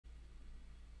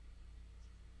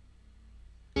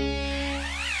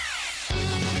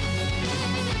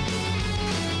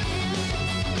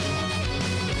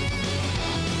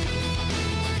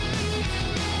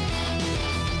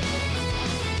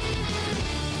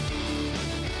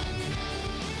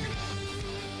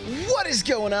What is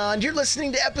going on? You're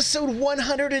listening to episode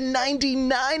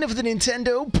 199 of the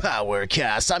Nintendo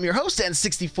Powercast. I'm your host,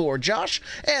 N64 Josh,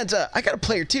 and I got a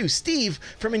player too, Steve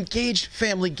from Engaged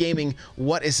Family Gaming.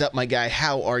 What is up, my guy?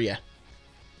 How are you?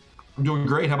 I'm doing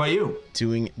great. How about you?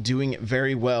 Doing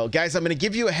very well. Guys, I'm going to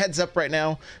give you a heads up right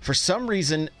now. For some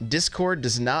reason, Discord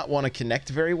does not want to connect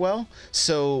very well,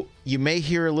 so you may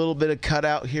hear a little bit of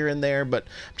cutout here and there, but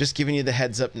I'm just giving you the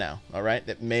heads up now, all right?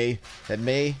 That may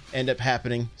end up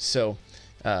happening, so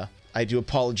I do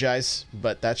apologize,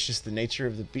 but that's just the nature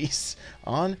of the beast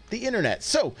on the internet.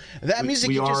 So, that music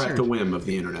we you just are heard, at the whim of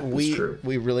the internet. That's true.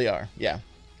 We really are, yeah.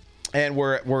 And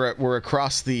we're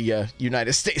across the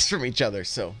United States from each other,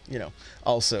 so you know,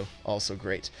 also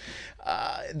great.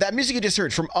 That music you just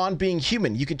heard from On Being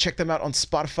Human, you can check them out on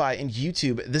Spotify and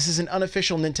YouTube. This is an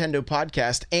unofficial Nintendo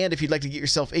podcast, and if you'd like to get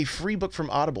yourself a free book from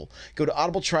Audible, go to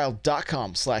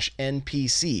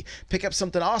audibletrial.com/NPC. Pick up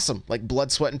something awesome like Blood,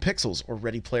 Sweat, and Pixels or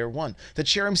Ready Player One. The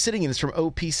chair I'm sitting in is from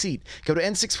OPSeat. Go to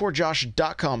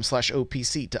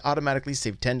n64josh.com/OPSeat to automatically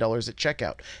save $10 at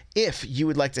checkout. If you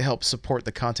would like to help support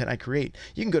the content I create,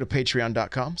 you can go to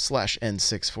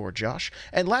patreon.com/n64josh.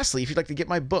 And lastly, if you'd like to get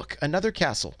my book, Another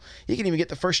Castle, you can even get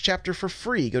the first chapter for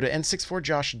free. Go to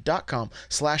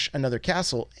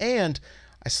n64josh.com/anothercastle. And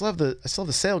I still have the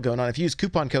sale going on. If you use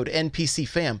coupon code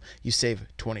NPCFAM, you save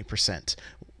 20%.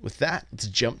 With that, let's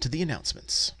jump to the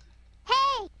announcements.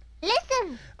 Hey,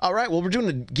 listen. All right, well, we're doing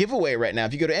a giveaway right now.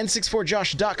 If you go to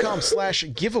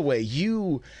n64josh.com/giveaway,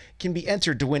 you can be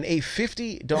entered to win a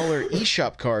 $50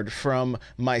 eShop card from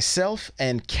myself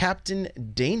and Captain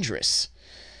Dangerous.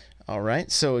 All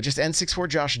right, so just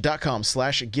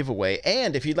n64josh.com/giveaway.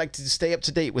 And if you'd like to stay up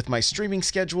to date with my streaming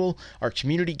schedule, our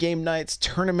community game nights,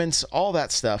 tournaments, all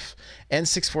that stuff,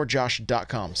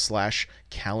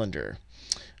 n64josh.com/calendar.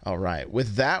 All right,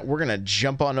 with that, we're going to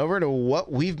jump on over to what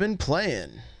we've been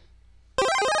playing.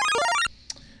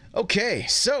 Okay,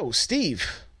 so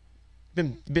Steve,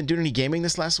 been doing any gaming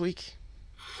this last week?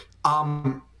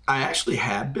 I actually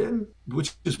have been,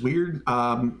 which is weird.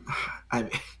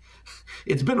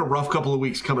 It's been a rough couple of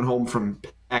weeks coming home from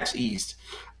PAX East,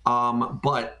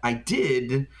 but I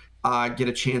did get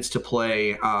a chance to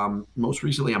play, most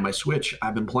recently on my Switch.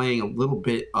 I've been playing a little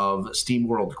bit of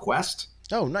SteamWorld Quest.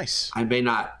 Oh, nice. I may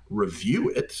not review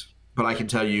it, but I can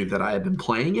tell you that I have been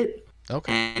playing it,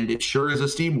 okay. And it sure is a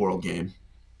SteamWorld game.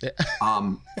 Yeah.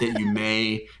 That you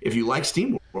may, if you like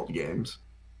SteamWorld games,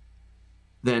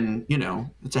 then, you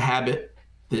know, it's a habit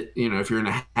that, you know, if you're in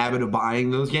a habit of buying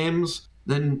those games,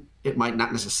 then it might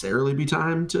not necessarily be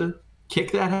time to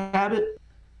kick that habit.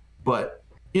 But,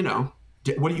 you know,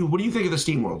 what do you think of the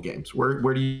SteamWorld games?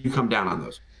 Where do you come down on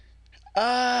those?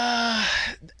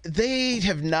 They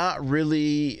have not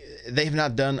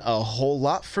done a whole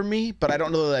lot for me, but I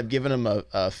don't know that I've given them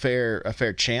a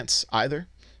fair chance either,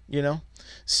 you know?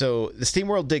 So the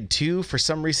SteamWorld Dig 2, for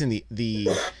some reason,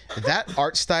 that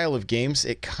art style of games,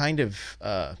 it kind of,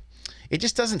 it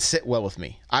just doesn't sit well with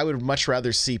me. I would much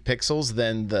rather see pixels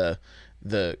than the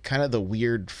kind of the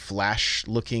weird flash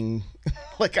looking,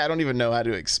 like, I don't even know how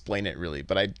to explain it really,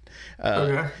 but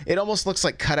Okay. It almost looks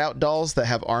like cutout dolls that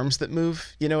have arms that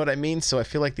move. You know what I mean? So I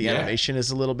feel like the animation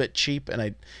is a little bit cheap,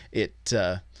 and it's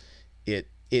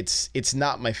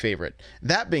not my favorite.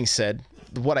 That being said,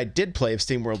 what I did play of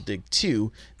SteamWorld Dig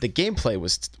 2, the gameplay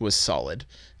was solid,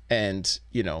 and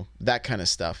you know, that kind of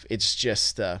stuff. It's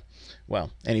just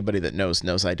well, anybody that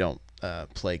knows I don't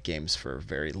play games for a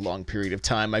very long period of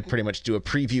time. I pretty much do a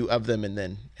preview of them and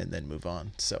then move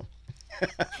on. So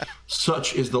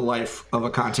such is the life of a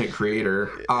content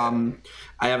creator. I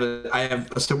have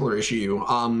a similar issue.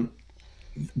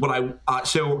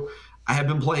 So I have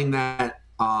been playing that.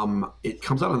 It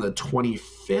comes out on the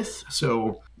 25th,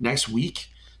 so next week.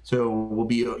 So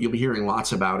you'll be hearing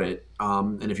lots about it.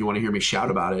 And if you want to hear me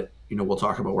shout about it, you know, we'll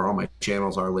talk about where all my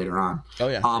channels are later on. Oh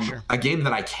yeah, for sure. A game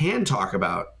that I can talk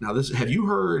about now. Have you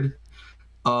heard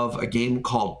of a game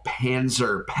called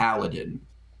Panzer Paladin?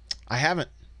 I haven't.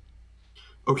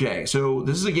 Okay, so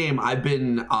this is a game I've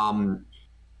been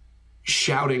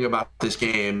shouting about this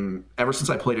game ever since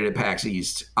I played it at PAX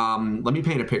East. Let me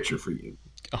paint a picture for you.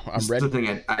 Oh, I'm this ready. is the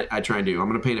thing I try and do. I'm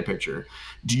going to paint a picture.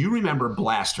 Do you remember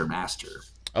Blaster Master?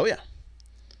 Oh yeah.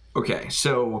 Okay,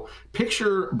 so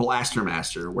picture Blaster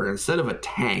Master, where instead of a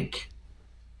tank,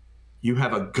 you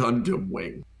have a Gundam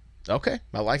wing. Okay,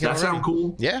 I like it. Does that sound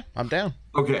cool? Yeah, I'm down.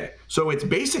 Okay, so it's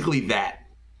basically that.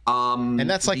 And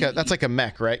that's like a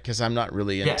mech, right? Because I'm not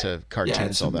really into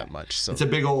cartoons all that much. So it's a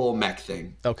big old mech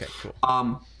thing. Okay, cool.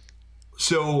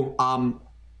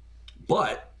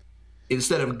 But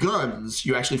instead of guns,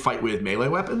 you actually fight with melee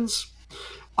weapons.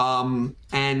 And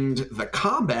the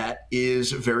combat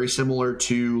is very similar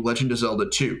to Legend of Zelda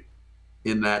 2,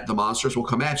 in that the monsters will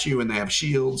come at you and they have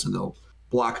shields and they'll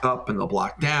block up and they'll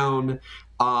block down.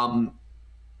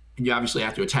 You obviously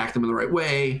have to attack them in the right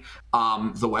way.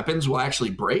 The weapons will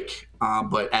actually break,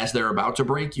 but as they're about to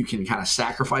break, you can kind of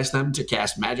sacrifice them to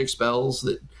cast magic spells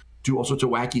that do all sorts of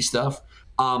wacky stuff.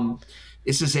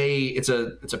 This is it's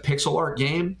a pixel art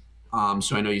game.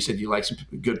 So I know you said you like some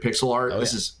good pixel art.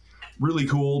 This is really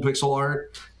cool pixel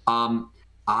art.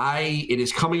 It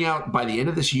is coming out by the end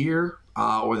of this year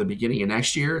or the beginning of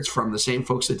next year. It's from the same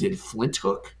folks that did Flint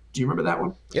Hook. Do you remember that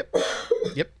one? Yep.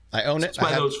 I own it. It's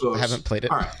by those folks. I haven't played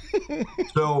it. All right.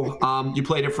 So you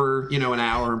played it for an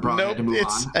hour and probably had to move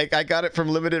on. I got it from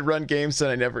limited run games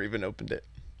and I never even opened it.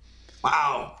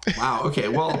 Wow. Okay.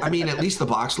 Well, I mean, at least the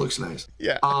box looks nice.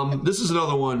 Yeah. This is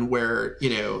another one where,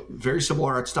 very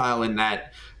similar art style in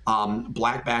that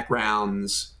black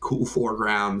backgrounds, cool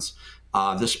foregrounds.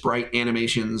 The sprite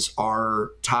animations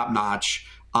are top notch.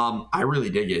 I really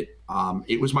dig it.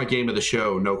 It was my game of the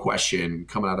show, no question,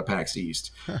 coming out of PAX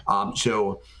East.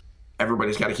 So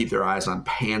everybody's got to keep their eyes on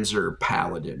Panzer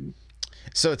Paladin.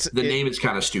 So the name is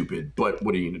kind of stupid, but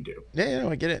what are you gonna do? Yeah,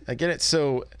 I get it.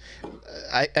 So,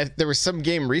 there was some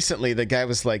game recently. The guy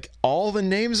was like, "All the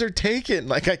names are taken."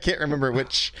 Like, I can't remember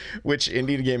which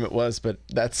indie game it was, but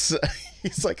that's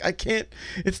he's like, "I can't.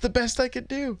 It's the best I could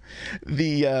do."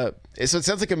 So it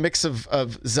sounds like a mix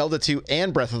of Zelda 2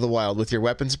 and Breath of the Wild with your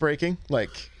weapons breaking,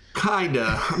 like.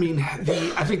 Kinda. I mean,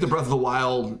 I think the Breath of the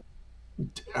Wild.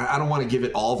 I don't want to give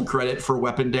it all the credit for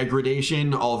weapon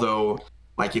degradation, although.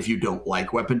 Like, if you don't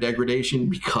like weapon degradation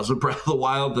because of Breath of the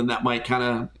Wild, then that might kind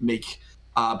of make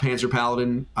Panzer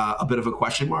Paladin a bit of a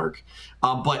question mark.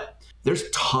 But there's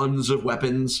tons of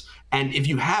weapons. And if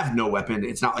you have no weapon,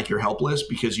 it's not like you're helpless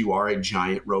because you are a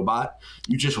giant robot.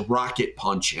 You just rocket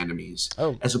punch enemies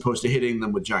as opposed to hitting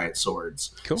them with giant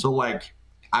swords. Cool. So, like,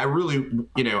 I really,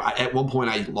 at one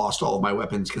point I lost all of my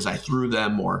weapons because I threw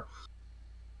them or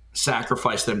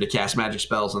sacrificed them to cast magic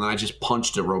spells, and then I just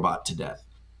punched a robot to death.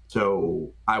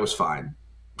 So I was fine.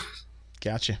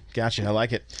 Gotcha. I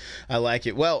like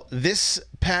it. Well, this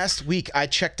past week I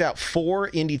checked out 4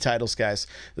 indie titles, guys.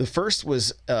 The first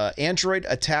was Android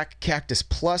Attack Cactus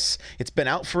Plus. It's been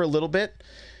out for a little bit,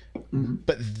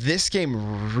 but this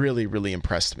game really, really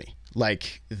impressed me.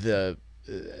 Like the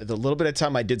little bit of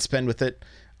time I did spend with it,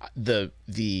 the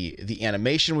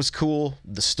animation was cool,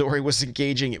 the story was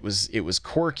engaging, it was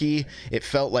quirky, it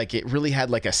felt like it really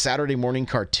had like a Saturday morning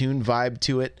cartoon vibe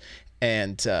to it,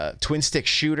 and twin stick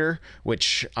shooter,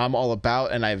 which I'm all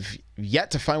about, and I've yet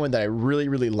to find one that I really,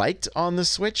 really liked on the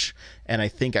Switch, and I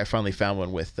think I finally found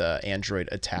one with Android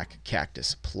Attack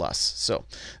Cactus Plus. So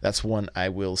that's one I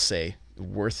will say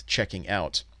worth checking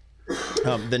out.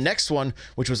 The next one,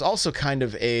 which was also kind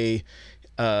of a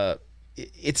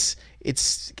it's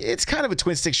kind of a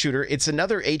twin stick shooter. It's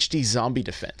another HD zombie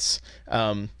defense,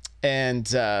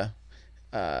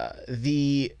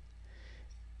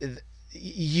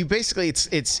 you basically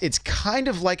it's kind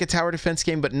of like a tower defense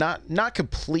game, but not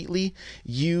completely.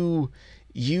 You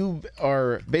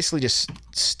are basically just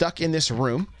stuck in this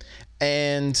room,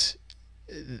 and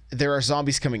there are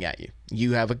zombies coming at you.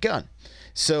 You have a gun.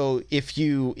 So if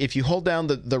you hold down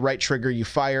the right trigger, you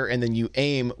fire, and then you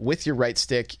aim with your right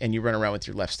stick, and you run around with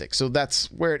your left stick. So that's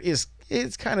where it is.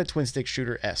 It's kind of twin stick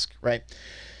shooter-esque, right?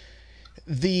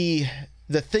 The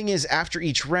thing is, after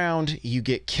each round, you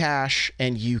get cash,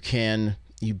 and you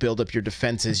build up your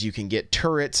defenses. You can get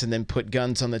turrets, and then put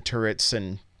guns on the turrets,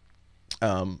 and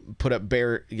put up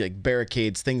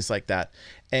barricades, things like that.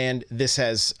 And this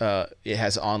has it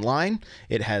has online.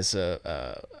 It has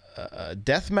a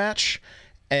death match,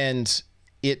 and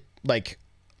it, like,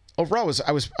 overall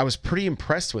I was pretty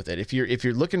impressed with it. If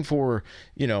you're looking for,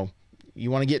 you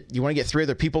want to get 3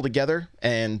 other people together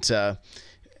and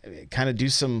kind of do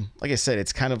some, like I said,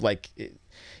 it's kind of like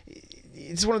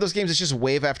it's one of those games that's just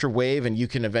wave after wave, and you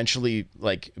can eventually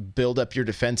like build up your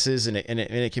defenses, and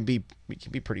it can be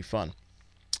pretty fun.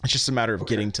 It's just a matter of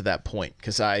getting to that point,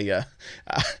 because the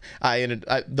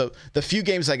few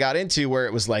games I got into where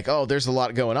it was like, oh, there's a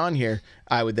lot going on here,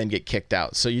 I would then get kicked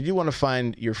out. So you do want to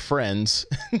find your friends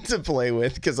to play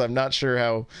with, because I'm not sure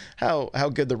how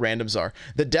good the randoms are.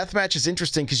 The deathmatch is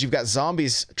interesting because you've got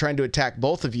zombies trying to attack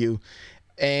both of you,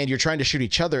 and you're trying to shoot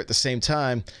each other at the same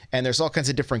time. And there's all kinds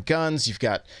of different guns. You've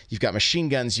got machine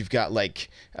guns. You've got like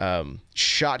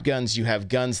shotguns. You have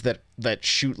guns that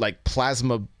shoot like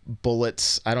plasma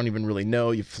bullets. I don't even really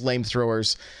know. You have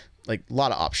flamethrowers, like a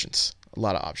lot of options.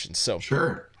 So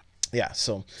sure. Yeah.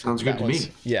 So sounds good to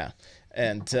me. Yeah.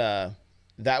 And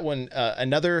that one,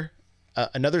 another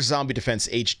Another Zombie Defense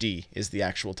HD is the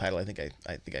actual title. I think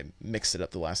I mixed it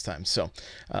up the last time. So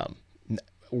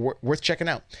worth checking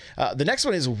out. The next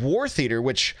one is War Theater,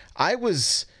 which I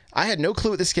had no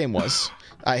clue what this game was.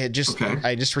 I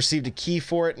just received a key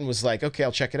for it and was like, okay,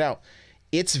 I'll check it out.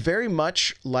 It's very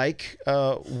much like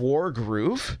War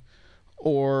Groove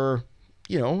or,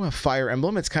 a Fire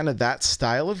Emblem. It's kind of that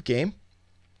style of game.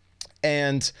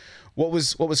 And what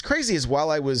was crazy is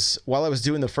while I was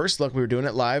doing the first look, we were doing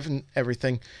it live and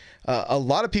everything. A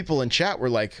lot of people in chat were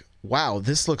like, "Wow,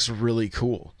 this looks really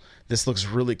cool. This looks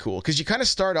really cool." Because you kind of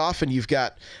start off and you've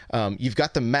got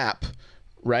the map,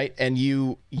 right? And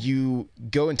you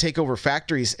go and take over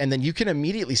factories, and then you can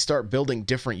immediately start building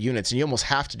different units, and you almost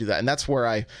have to do that. And that's where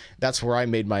I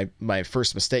made my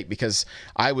first mistake, because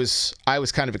I was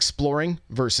kind of exploring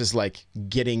versus like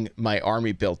getting my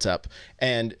army built up,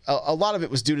 and a lot of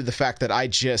it was due to the fact that I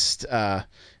just I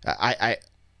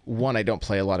don't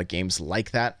play a lot of games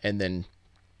like that, and then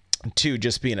two,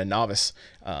 just being a novice,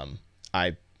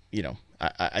 I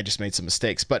just made some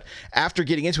mistakes. But after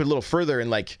getting into it a little further and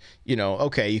like,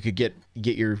 okay, you could get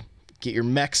your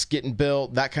mechs getting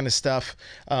built, that kind of stuff.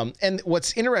 And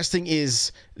what's interesting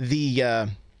is the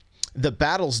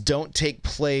battles don't take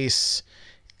place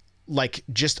like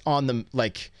just on the,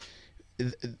 like,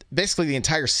 basically the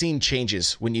entire scene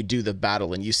changes when you do the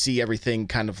battle, and you see everything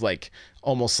kind of like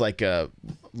almost like a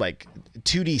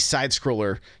 2D side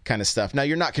scroller kind of stuff. Now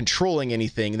you're not controlling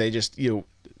anything. They just,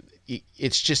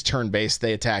 it's just turn-based.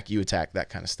 They attack, you attack, that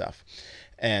kind of stuff.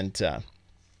 And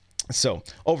so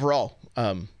overall,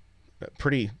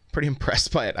 pretty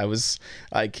impressed by it. I was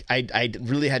like, I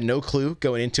really had no clue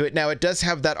going into it. Now it does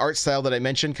have that art style that I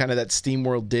mentioned, kind of that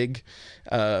SteamWorld Dig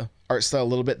art style a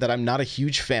little bit, that I'm not a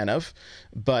huge fan of,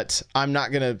 but I'm not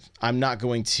going to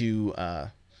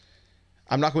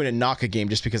knock a game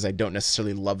just because I don't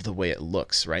necessarily love the way it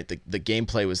looks, right? The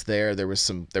gameplay was there. There was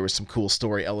some cool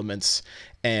story elements,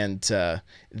 and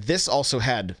this also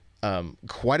had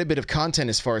quite a bit of content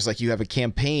as far as like you have a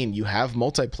campaign, you have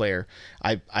multiplayer.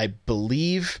 I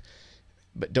believe,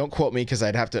 but don't quote me because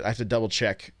I have to double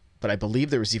check, but I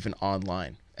believe there was even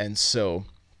online. And so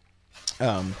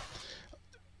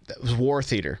that was War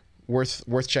Theater.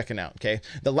 Worth checking out. Okay.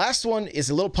 The last one is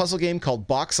a little puzzle game called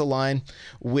Box Align,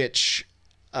 which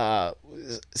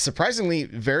surprisingly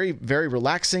very, very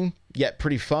relaxing, yet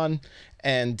pretty fun.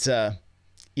 And the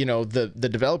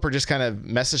developer just kind of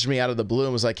messaged me out of the blue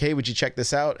and was like, "Hey, would you check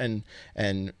this out?"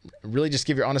 And really just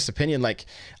give your honest opinion. Like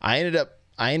I ended up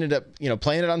playing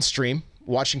it on stream,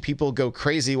 watching people go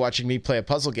crazy watching me play a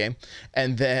puzzle game,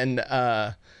 and then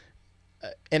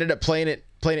ended up playing it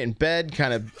in bed,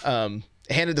 kind of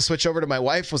handed the Switch over to my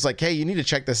wife, was like, "Hey, you need to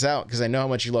check this out because I know how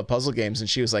much you love puzzle games." And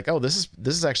she was like, "Oh, this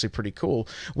is actually pretty cool."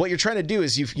 What you're trying to do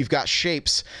is you've got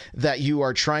shapes that you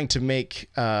are trying to make.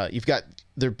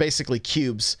 They're basically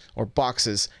cubes or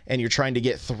boxes, and you're trying to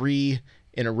get 3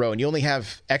 in a row, and you only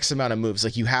have X amount of moves.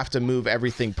 Like you have to move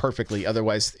everything perfectly,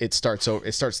 otherwise it starts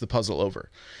the puzzle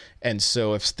over. And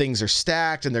so if things are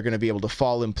stacked, and they're going to be able to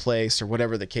fall in place or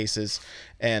whatever the case is,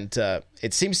 and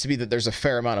it seems to be that there's a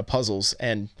fair amount of puzzles,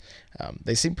 and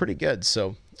they seem pretty good.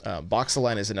 So Box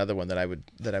Align is another one that I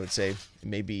would say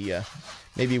maybe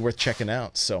worth checking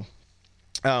out. So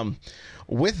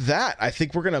with that, I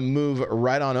think we're going to move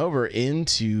right on over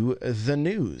into the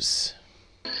news.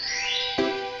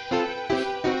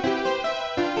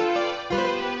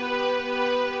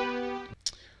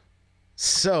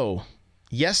 So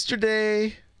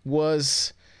yesterday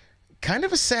was kind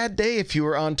of a sad day if you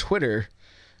were on Twitter,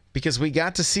 because we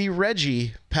got to see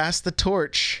Reggie pass the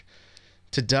torch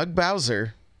to Doug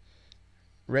Bowser.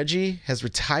 Reggie has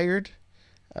retired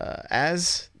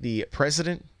as the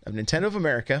president of Nintendo of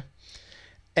America,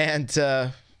 and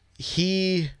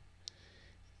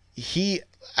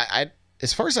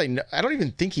as far as I know, I don't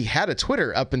even think he had a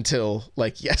Twitter up until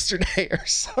like yesterday or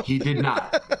so. He did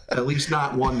not, at least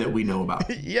not one that we know about.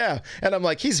 Yeah. And I'm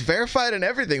like, he's verified and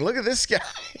everything. Look at this guy.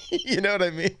 You know what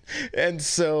I mean? And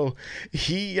so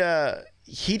he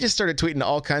just started tweeting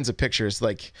all kinds of pictures,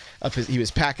 like he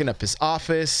was packing up his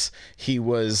office. He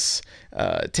was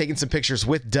taking some pictures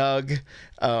with Doug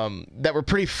that were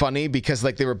pretty funny, because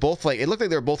like they were both like, it looked like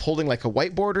they were both holding like a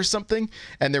whiteboard or something,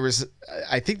 and there was,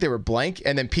 I think they were blank,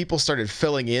 and then people started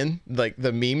filling in like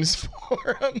the memes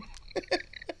for him.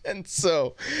 And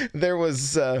so there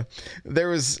was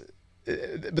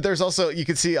but there's also, you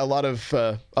could see a lot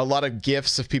of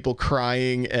GIFs of people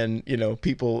crying and,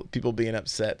 people being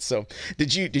upset. So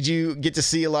did you get to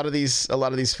see a lot of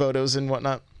these photos and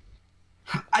whatnot?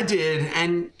 I did.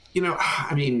 And,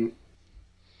 I mean,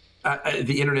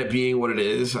 the internet being what it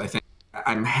is, I think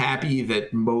I'm happy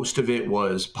that most of it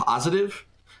was positive.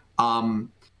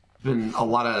 Been a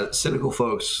lot of cynical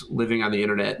folks living on the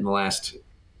internet in the last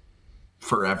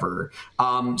forever.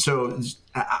 So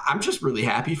I'm just really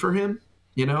happy for him.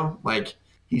 Like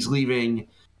he's leaving.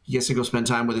 He gets to go spend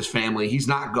time with his family. He's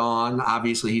not gone.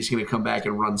 Obviously, he's going to come back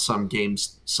and run some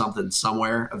games, something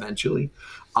somewhere eventually.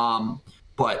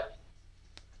 But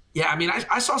yeah, I mean,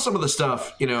 I saw some of the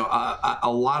stuff.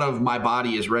 A lot of my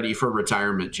body is ready for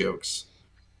retirement jokes.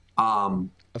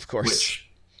 Of course. Which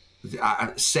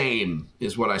same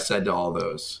is what I said to all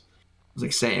those. I was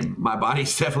like, same. My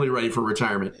body's definitely ready for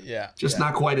retirement. Yeah. Just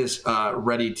not quite as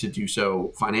ready to do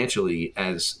so financially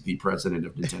as the president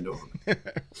of Nintendo.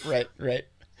 Right.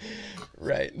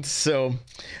 So,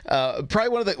 probably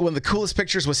one of the coolest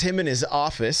pictures was him in his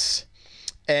office,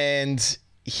 and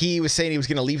he was saying he was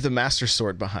going to leave the Master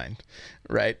Sword behind,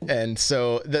 right? And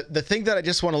so the thing that I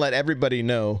just want to let everybody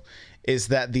know is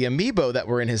that the amiibo that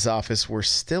were in his office were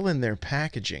still in their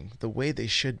packaging the way they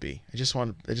should be. I just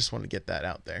want to get that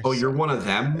out there. Oh, you're one of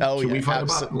them? Oh, Can yeah, we fight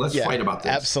about? Let's fight about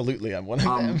this. Absolutely, I'm one of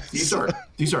them. These are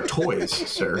toys,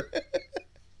 sir.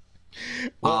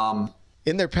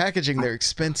 In their packaging, they're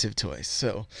expensive toys,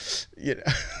 so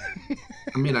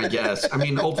I mean, I guess. I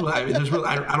mean, ultimately,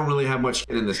 I don't really have much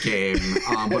in this game,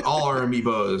 but all our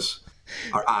amiibos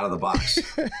are out of the box.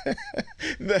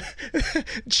 The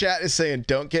chat is saying,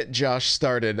 don't get Josh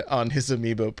started on his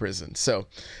amiibo prison. So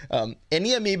any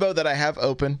amiibo that I have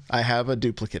open, I have a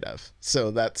duplicate of.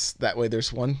 So that way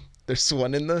there's one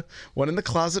in the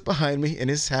closet behind me in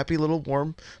his happy little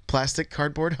warm plastic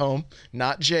cardboard home,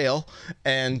 not jail.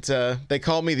 And they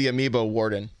call me the amiibo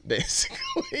warden,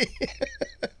 basically.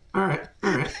 All right.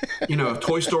 If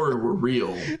Toy Story were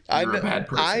real, you're a bad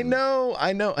person. I know.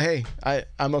 Hey,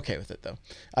 I'm okay with it though.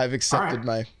 I've accepted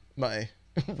my role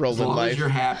in life. As long as you're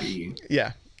happy.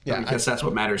 Yeah. I guess that's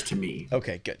what matters to me.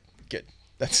 Okay, good.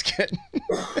 That's good.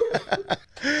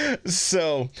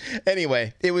 So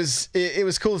anyway, it was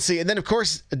cool to see. And then of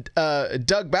course,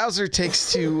 Doug Bowser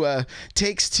takes to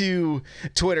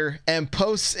Twitter and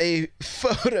posts a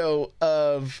photo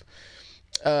of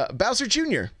Bowser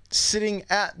Jr. sitting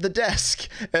at the desk,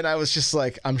 and I was just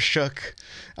like, I'm shook.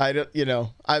 I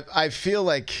feel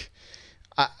like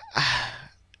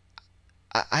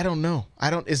I don't know.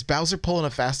 Is Bowser pulling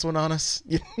a fast one on us?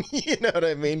 You know what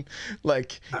I mean?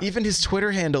 Like, even his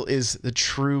Twitter handle is the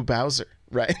true Bowser,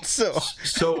 right? So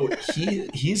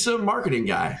he's a marketing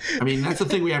guy. I mean, that's the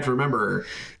thing we have to remember.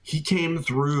 He came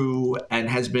through and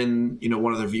has been,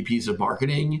 one of the VPs of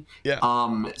marketing. Yeah.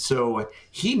 So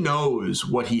he knows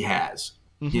what he has.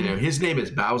 Mm-hmm. His name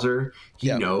is Bowser.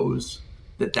 He knows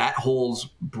that holds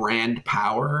brand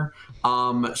power.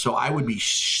 So I would be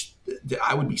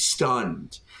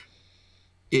stunned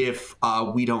if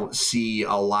we don't see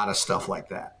a lot of stuff like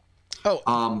that.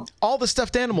 Oh, all the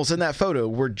stuffed animals in that photo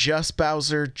were just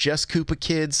Bowser, just Koopa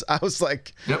Kids. I was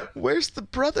like, Where's the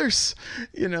brothers?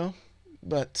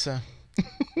 But I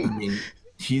mean,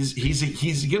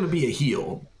 he's gonna be a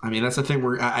heel. I mean, that's the thing.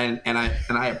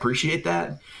 I appreciate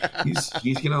that.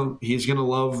 He's gonna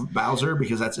love Bowser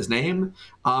because that's his name.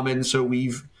 And so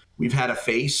we've had a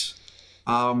face.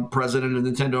 President of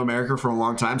Nintendo America for a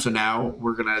long time, so now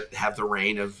we're gonna have the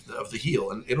reign of the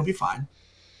heel, and it'll be fine.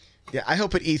 Yeah, I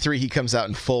hope at E3 he comes out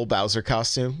in full Bowser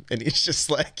costume, and he's just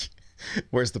like,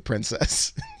 "Where's the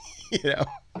princess?" Yeah,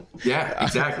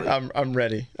 exactly. I'm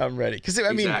ready. Because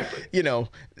I mean,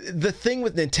 the thing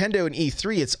with Nintendo and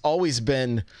E3, it's always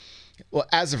been, well,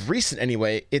 as of recent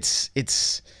anyway, it's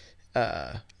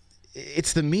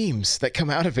the memes that come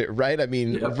out of it, right? I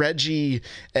mean, Reggie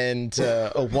and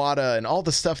Iwata and all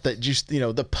the stuff that just,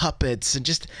 the puppets and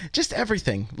just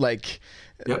everything. Like,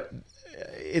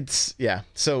 it's, yeah.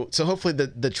 So hopefully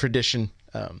the tradition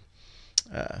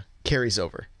carries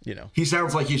over, He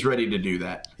sounds like he's ready to do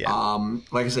that. Yeah.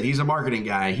 Like I said, he's a marketing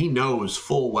guy. He knows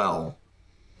full well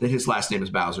that his last name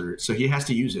is Bowser, so he has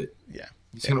to use it. Yeah.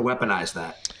 He's going to weaponize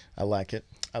that. I like it.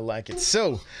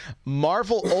 So,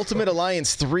 Marvel Ultimate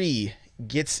Alliance 3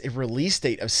 gets a release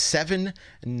date of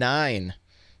 7/9.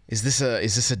 Is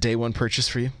this a day one purchase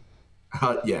for you?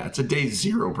 Yeah, it's a day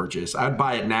zero purchase. I'd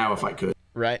buy it now if I could.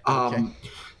 Right. Okay.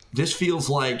 This feels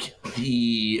like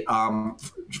the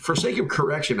for sake of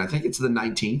correction, I think it's the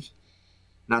 19th,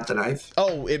 not the 9th.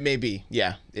 Oh, it may be.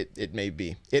 Yeah, it may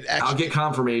be. I'll get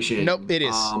confirmation. Nope, it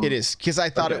is. It is, because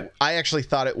I actually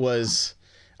thought it was.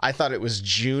 I thought it was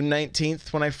June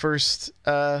 19th when I first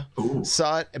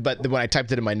saw it, but when I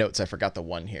typed it in my notes, I forgot the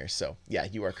 1 here. So yeah,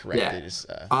 you are correct. Yeah. It is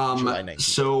July 19th.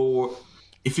 So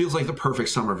it feels like the perfect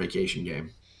summer vacation game.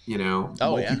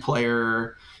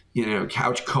 Multiplayer,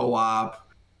 couch co-op.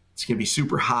 It's going to be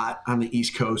super hot on the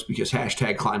East Coast because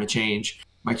hashtag climate change.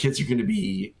 My kids are going to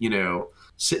be,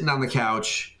 sitting on the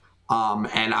couch,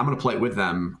 and I'm going to play with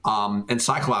them. And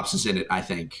Cyclops is in it, I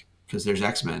think, because there's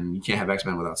X-Men. You can't have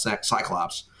X-Men without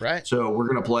Cyclops. Right. So we're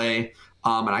going to play,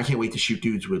 and I can't wait to shoot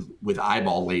dudes with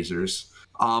eyeball lasers.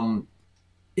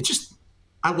 It just,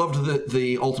 I loved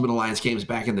the Ultimate Alliance games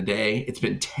back in the day. It's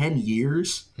been 10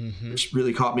 years, which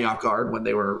really caught me off guard when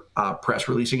they were press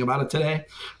releasing about it today.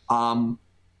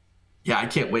 Yeah, I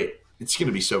can't wait. It's going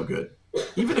to be so good.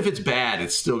 Even if it's bad,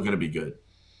 it's still going to be good.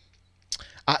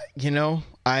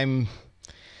 I'm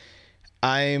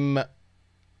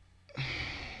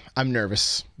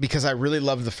nervous because I really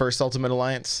loved the first Ultimate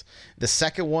Alliance. The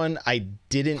second one I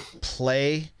didn't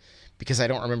play because I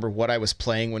don't remember what I was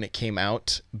playing when it came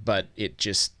out, but it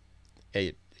did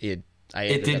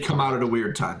come out at a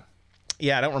weird time.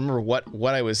 Yeah, I don't remember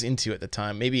what I was into at the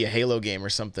time. Maybe a Halo game or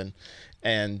something.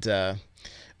 And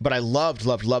but I loved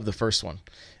the first one.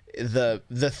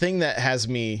 The thing that has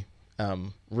me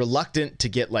reluctant to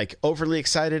get like overly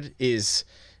excited is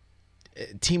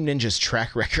Team Ninja's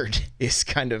track record is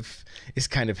kind of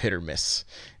hit or miss,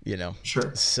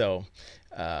 Sure. So,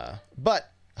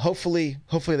 but hopefully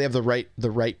they have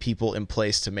the right people in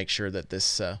place to make sure that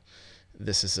this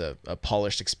is a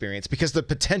polished experience, because the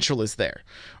potential is there,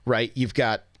 right? You've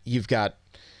got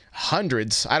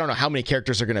hundreds. I don't know how many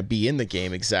characters are going to be in the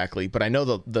game exactly, but I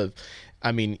know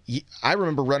I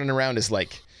remember running around as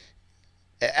like,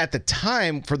 at the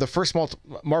time for the first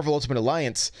Marvel Ultimate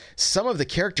Alliance, some of the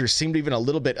characters seemed even a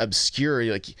little bit obscure,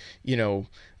 like,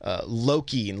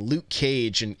 Loki and Luke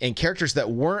Cage and characters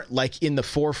that weren't like in the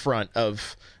forefront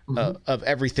of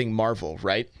everything Marvel.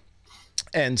 Right.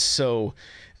 And so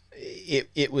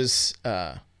it was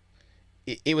kind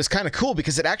of cool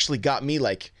because it actually got me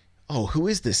like, oh, who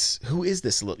is this?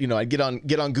 I'd get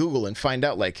on Google and find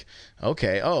out like,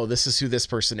 okay, oh, this is who this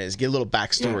person is. Get a little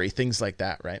backstory, things like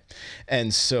that, right?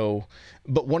 And so,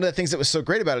 but one of the things that was so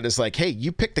great about it is like, hey,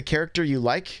 you pick the character you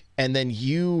like, and then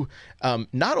you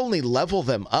not only level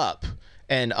them up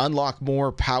and unlock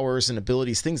more powers and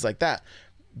abilities, things like that,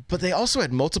 but they also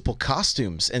had multiple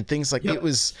costumes and things like it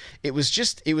was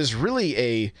really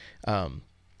a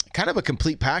kind of a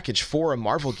complete package for a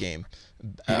Marvel game.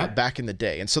 Back in the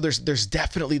day. And so there's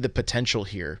definitely the potential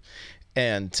here.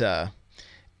 And I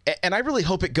really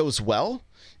hope it goes well,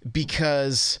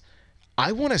 because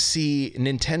I want to see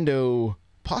Nintendo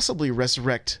possibly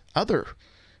resurrect other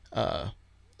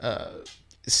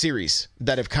series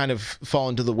that have kind of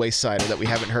fallen to the wayside or that we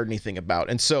haven't heard anything about.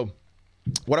 And so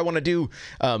what I want to do,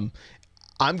 I'm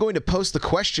going to post the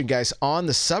question, guys, on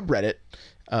the subreddit.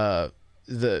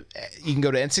 You can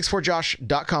go to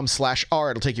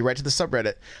n64josh.com/r. It'll take you right to the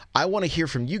subreddit. I want to hear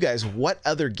from you guys what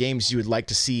other games you would like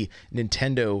to see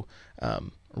Nintendo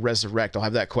resurrect. I'll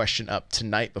have that question up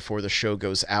tonight before the show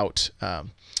goes out to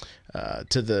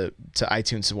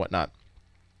iTunes and whatnot.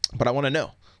 But I want to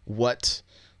know what,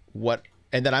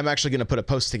 and then I'm actually going to put a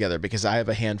post together because I have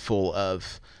a handful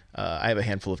of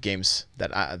games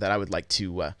that I would like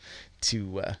to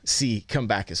see come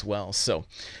back as well. So.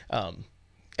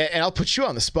 And I'll put you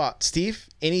on the spot, Steve.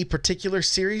 Any particular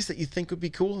series that you think would be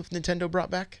cool if Nintendo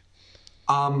brought back?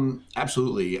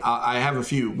 Absolutely. I have a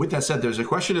few. With that said, there's a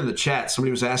question in the chat. Somebody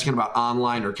was asking about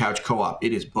online or couch co-op.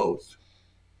 It is both.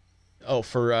 Oh,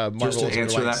 for Marvel just to Ultimate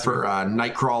answer Alliance that for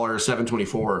Nightcrawler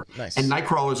 724. Nice. And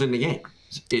Nightcrawler's in the game.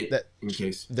 In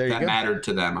case that mattered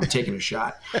to them, I'm taking a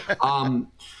shot.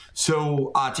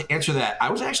 So to answer that,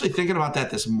 I was actually thinking about that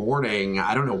this morning.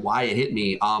 I don't know why it hit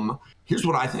me. Here's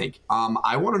what I think.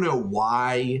 I want to know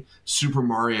why Super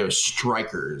Mario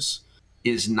Strikers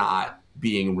is not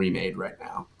being remade right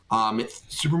now.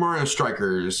 Super Mario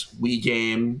Strikers, Wii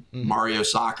game, Mario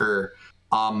Soccer.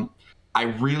 I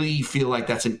really feel like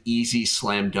that's an easy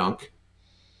slam dunk.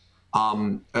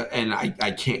 And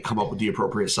I can't come up with the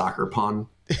appropriate soccer pun,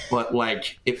 but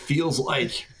like it feels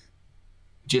like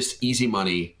just easy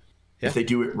money if they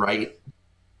do it right.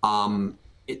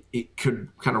 It could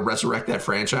kind of resurrect that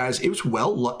franchise. It was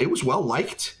well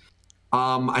liked.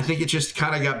 I think it just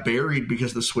kind of got buried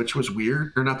because the Switch was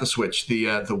weird, or not the Switch. The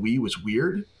Wii was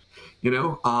weird.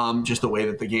 Just the way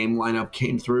that the game lineup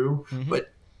came through.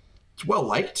 But it's well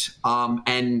liked,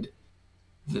 and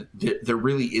there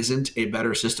really isn't a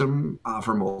better system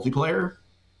for multiplayer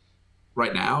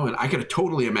right now. And I could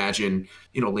totally imagine,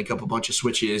 link up a bunch of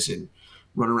Switches and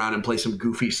run around and play some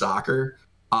goofy soccer.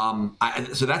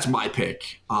 So that's my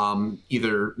pick.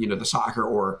 Either, the soccer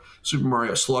or Super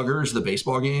Mario Sluggers, the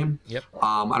baseball game. Yep.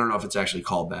 I don't know if it's actually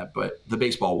called that, but the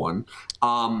baseball one.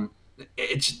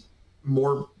 It's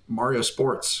more Mario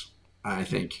sports. I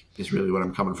think is really what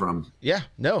I'm coming from. Yeah,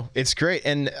 no, it's great.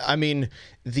 And I mean,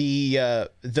 the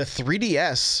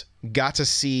 3DS got to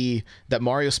see that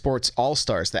Mario Sports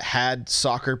All-Stars that had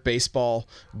soccer, baseball,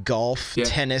 golf,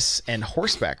 tennis, and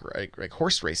horseback, right? Like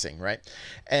horse racing, right?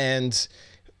 And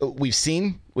we've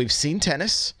seen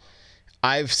tennis.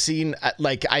 I've seen,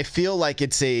 like, I feel like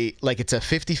it's a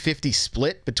 50-50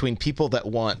 split between people that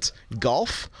want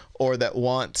golf or that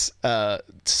want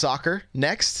soccer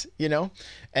next, you know?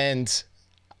 And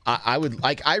I would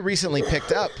like, I recently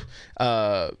picked up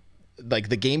like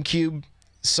the GameCube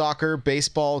soccer,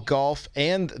 baseball, golf,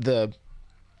 and the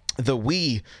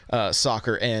Wii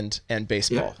soccer and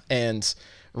baseball, and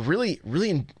really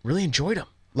enjoyed them.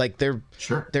 Like they're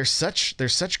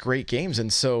such great games.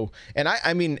 And so, and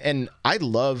I mean, and I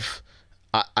love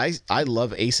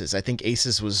Aces. I think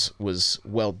Aces was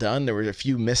well done. There were a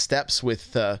few missteps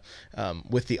with the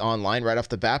online right off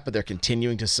the bat, but they're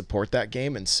continuing to support that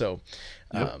game. And so,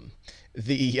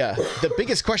 the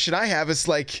biggest question I have is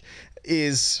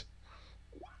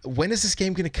when is this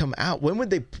game going to come out? When would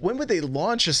they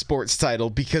launch a sports title?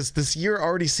 Because this year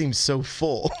already seems so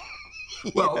full.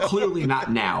 Well, clearly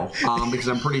not now, because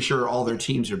I'm pretty sure all their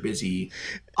teams are busy.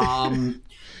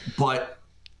 But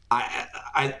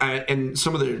I and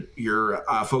some of your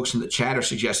folks in the chat are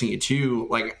suggesting it too.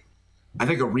 Like, I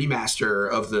think a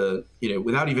remaster of the,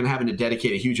 without even having to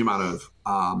dedicate a huge amount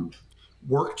of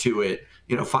work to it,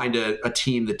 find a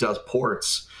team that does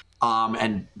ports,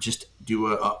 and just do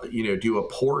a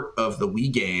port of the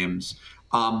Wii games.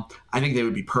 I think they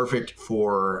would be perfect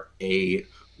for a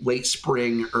late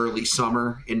spring, early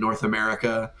summer in North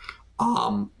America.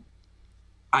 What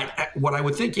I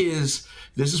would think is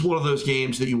this is one of those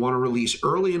games that you want to release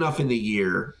early enough in the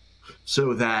year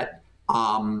so that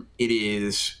it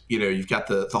is, you've got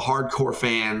the hardcore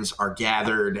fans are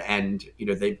gathered and,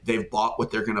 they've bought what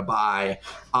they're going to buy.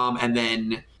 And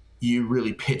then you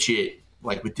really pitch it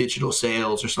like with digital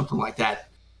sales or something like that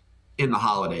in the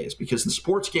holidays, because the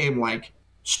sports game like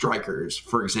Strikers,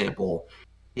 for example,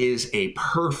 is a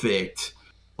perfect,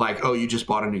 like, oh, you just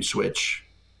bought a new Switch,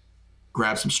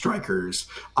 grab some Strikers.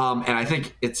 And I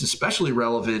think it's especially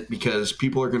relevant because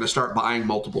people are going to start buying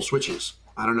multiple Switches.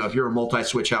 I don't know if you're a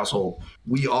multi-Switch household.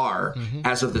 We are,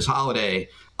 as of this holiday.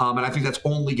 And I think that's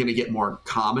only going to get more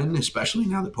common, especially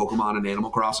now that Pokemon and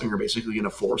Animal Crossing are basically going to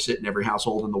force it in every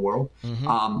household in the world.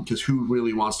 Because who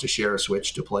really wants to share a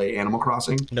Switch to play Animal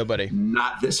Crossing? Nobody.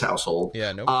 Not this household.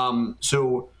 Yeah, nope.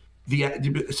 So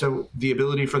the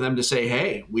ability for them to say,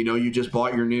 hey, we know you just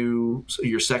bought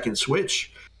your second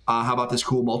Switch. How about this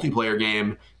cool multiplayer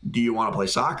game? Do you want to play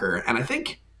soccer? And I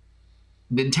think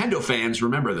Nintendo fans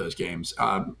remember those games,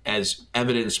 as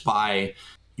evidenced by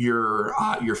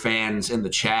your fans in the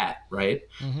chat, right?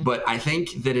 But I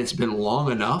think that it's been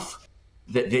long enough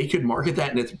that they could market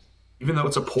that, and it's, even though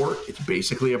it's a port, it's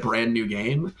basically a brand new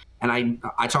game. And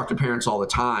I talk to parents all the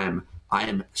time. I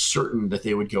am certain that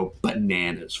they would go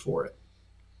bananas for it.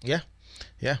 Yeah.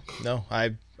 No,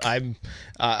 I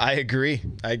agree.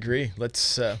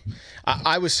 Let's.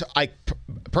 I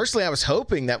personally was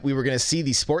hoping that we were going to see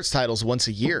these sports titles once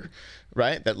a year,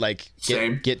 right? That like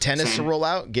get tennis to roll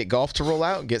out, get golf to roll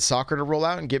out, get soccer to roll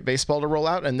out, and get baseball to roll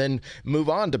out, and then move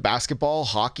on to basketball,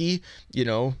 hockey,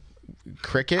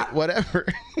 cricket, whatever.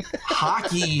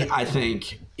 Hockey, I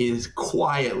think, is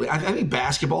quietly. I think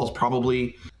basketball is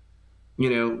probably.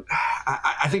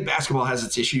 I think basketball has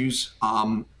its issues.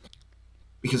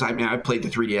 Because I played the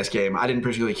 3DS game. I didn't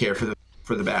particularly care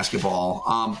for the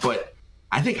basketball. But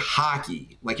I think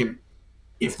hockey, like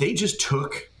if they just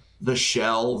took the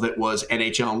shell that was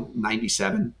NHL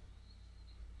 97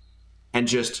 and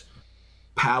just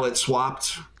palette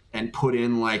swapped and put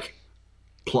in like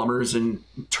plumbers and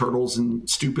turtles and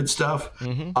stupid stuff,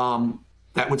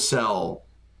 that would sell.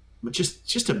 But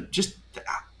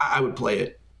I would play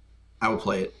it.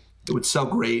 It would sell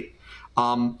great.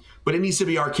 But it needs to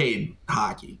be arcade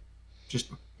hockey. Just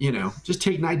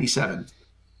take 97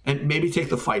 and maybe take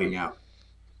the fighting out.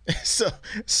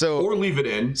 So or leave it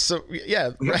in. So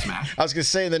yeah, we got Smash. I was gonna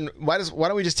say, then why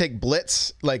don't we just take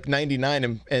Blitz like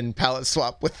 99 and palette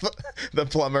swap with the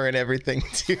plumber and everything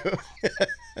too?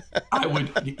 I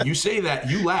would. You say that,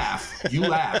 you laugh,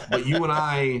 but you and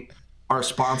I are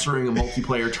sponsoring a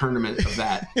multiplayer tournament of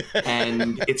that,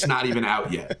 and it's not even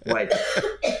out yet. Like,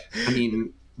 I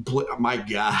mean, my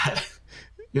God.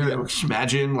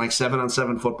 Imagine like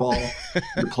 7-on-7 football.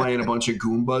 You're playing a bunch of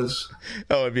Goombas.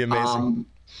 Oh, it'd be amazing.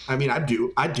 I mean, I'd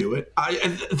do it.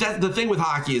 The thing with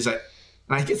hockey is that,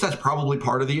 and I guess that's probably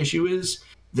part of the issue, is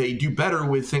they do better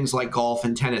with things like golf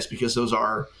and tennis because those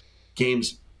are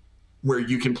games where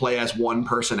you can play as one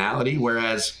personality,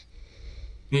 whereas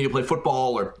you play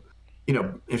football or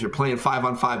if you're playing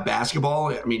 5-on-5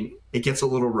 basketball, I mean, it gets a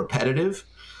little repetitive.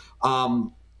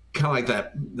 Kind of like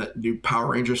that new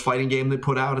Power Rangers fighting game they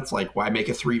put out. It's like, why make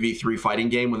a 3v3 fighting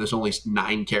game when there's only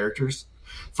 9 characters?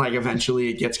 It's like eventually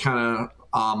it gets kind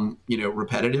of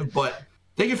repetitive, but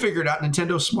they can figure it out.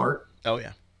 Nintendo's smart. Oh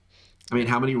yeah. I mean,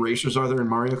 how many racers are there in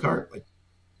Mario Kart? Like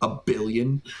 1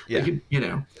 billion. Yeah.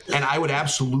 And I would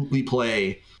absolutely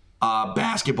play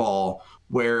basketball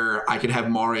where I could have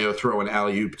Mario throw an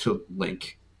alley-oop to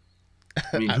Link.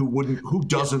 I mean, who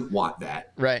doesn't want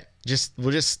that? Right.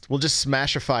 We'll just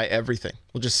smashify everything.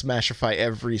 We'll just smashify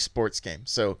every sports game.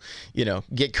 So,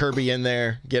 get Kirby in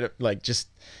there, get it, like just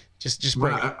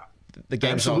bring the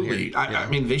game's all here. I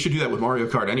mean, they should do that with Mario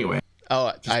Kart anyway.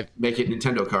 Oh, make it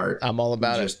Nintendo Kart. I'm all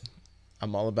about it.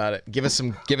 I'm all about it. Give us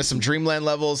some Dreamland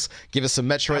levels. Give us some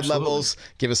Metroid levels.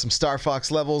 Give us some Star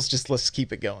Fox levels. Just let's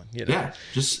keep it going. Yeah,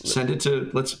 just send it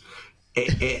to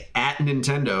at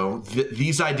Nintendo.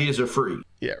 These ideas are free.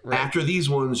 Yeah. Right. After these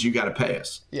ones, you got to pay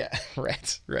us. Yeah.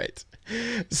 Right.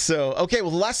 So okay.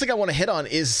 Well, the last thing I want to hit on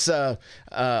is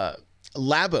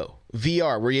Labo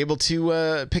VR. Were you able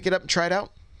to pick it up and try it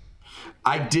out?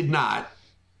 I did not.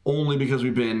 Only because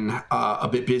we've been a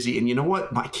bit busy. And you know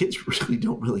what? My kids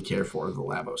don't really care for the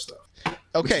Labo stuff.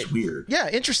 Okay. Which is weird. Yeah,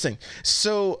 interesting.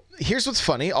 So here's what's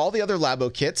funny. All the other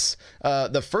Labo kits,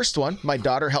 the first one, my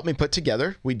daughter helped me put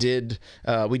together. We did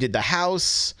the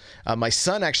house. My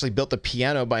son actually built the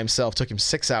piano by himself. Took him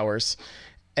 6 hours.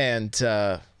 And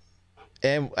I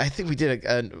think we did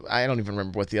I don't even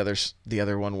remember what the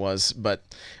other one was. But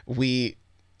we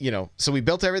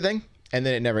built everything, and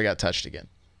then it never got touched again.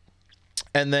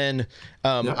 And then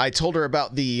I told her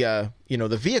about the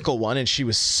vehicle one, and she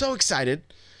was so excited.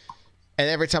 And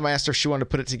every time I asked her if she wanted to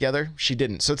put it together, she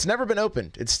didn't. So it's never been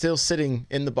opened. It's still sitting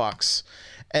in the box.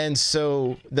 And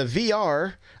so the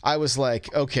VR, I was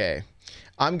like, okay,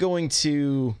 I'm going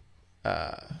to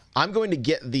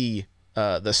get the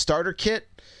starter kit,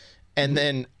 and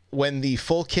then when the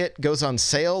full kit goes on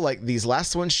sale, like these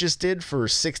last ones just did for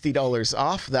 $60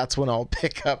 off, that's when I'll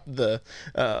pick up the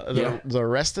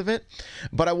rest of it.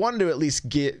 But I wanted to at least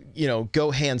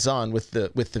go hands on with the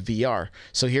VR.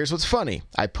 So here's what's funny.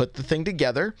 I put the thing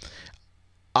together.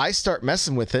 I start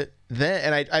messing with it.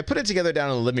 Then I put it together down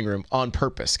in the living room on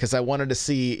purpose because I wanted to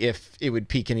see if it would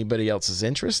pique anybody else's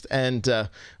interest. And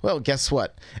well, guess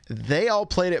what? They all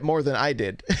played it more than I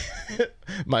did.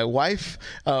 My wife,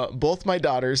 both my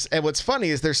daughters. And what's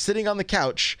funny is they're sitting on the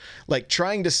couch, like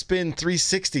trying to spin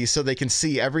 360 so they can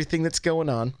see everything that's going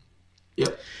on.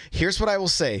 Yep. Here's what I will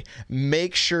say.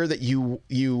 Make sure that you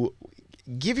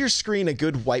give your screen a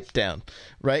good wipe down,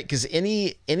 right? Because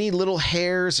any little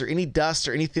hairs or any dust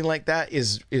or anything like that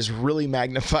is really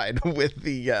magnified with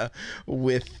the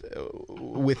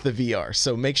VR.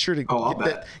 So make sure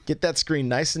to get that screen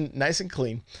nice and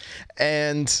clean.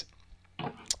 And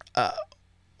I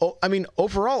mean,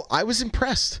 overall, I was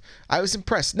impressed.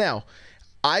 Now,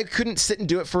 I couldn't sit and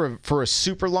do it for a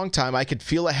super long time. I could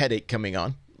feel a headache coming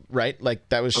on. Right? Like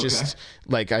that was just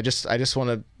like, I just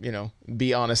want to,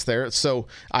 be honest there. So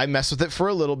I messed with it for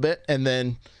a little bit and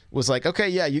then was like, okay,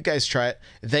 yeah, you guys try it.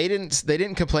 They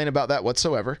didn't complain about that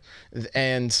whatsoever.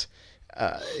 And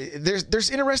there's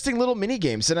interesting little mini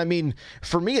games. And I mean,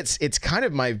 for me, it's kind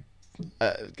of my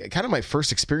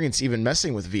first experience even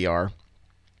messing with VR,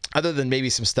 other than maybe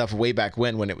some stuff way back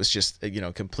when it was just,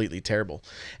 completely terrible.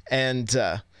 And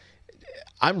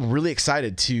I'm really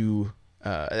excited to,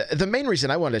 the main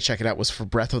reason I wanted to check it out was for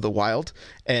Breath of the Wild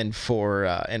and for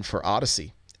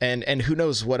Odyssey, and who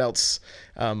knows what else.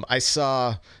 I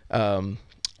saw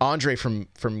Andre from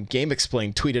Game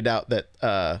Explain tweeted out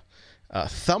that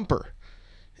Thumper,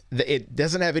 it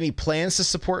doesn't have any plans to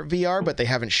support VR, but they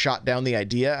haven't shot down the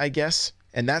idea, I guess,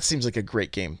 and that seems like a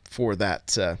great game for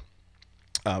that for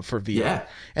VR. Yeah.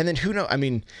 And then who knows? I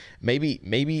mean, maybe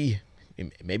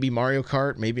Mario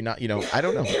Kart, maybe not, I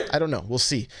don't know. We'll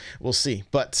see.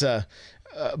 But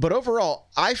overall,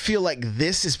 I feel like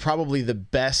this is probably the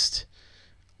best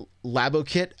Labo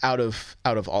kit out of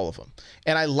all of them.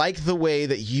 And I like the way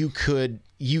that you can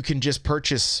just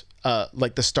purchase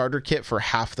like the starter kit for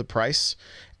half the price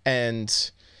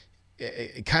and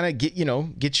kind of get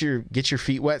your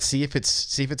feet wet, see if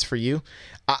it's for you.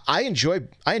 I enjoy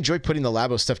putting the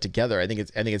Labo stuff together. I think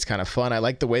it's kind of fun. I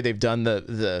like the way they've done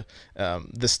the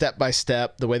step by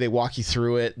step, the way they walk you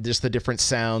through it, just the different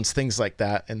sounds, things like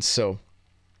that. And so,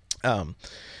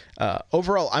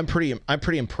 overall, I'm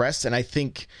pretty impressed, and I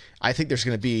think there's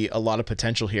going to be a lot of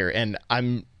potential here. And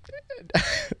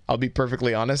I'll be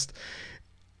perfectly honest,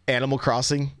 Animal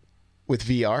Crossing with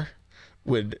VR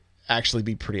would actually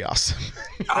be pretty awesome.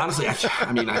 Honestly,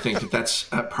 I mean, I think that's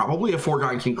probably a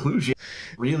foregone conclusion.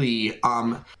 Really,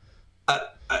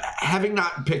 having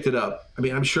not picked it up, I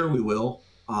mean, I'm sure we will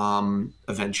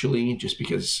eventually, just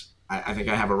because I think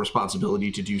I have a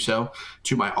responsibility to do so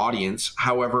to my audience.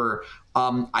 However,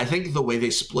 I think the way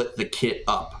they split the kit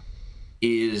up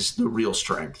is the real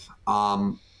strength,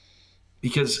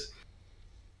 because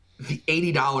the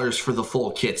 $80 for the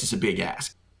full kits is a big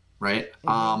ask, right?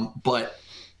 Mm-hmm. But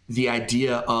the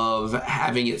idea of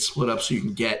having it split up so you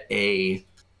can get the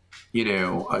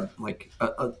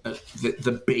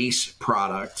base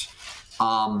product,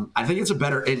 I think it's a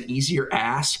better and easier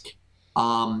ask.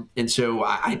 And so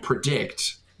I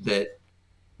predict that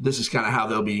this is kind of how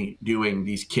they'll be doing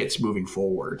these kits moving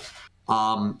forward.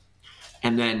 And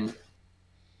then,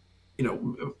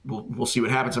 we'll see what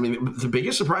happens. I mean, the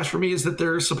biggest surprise for me is that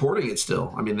they're supporting it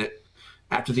still. I mean, that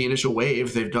after the initial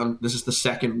wave, this is the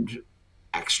second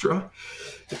extra.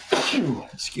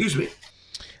 Excuse me.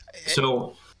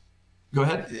 So go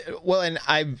ahead. Well, and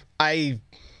I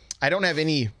don't have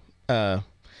any, I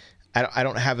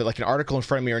don't have like an article in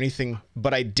front of me or anything,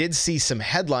 but I did see some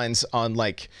headlines on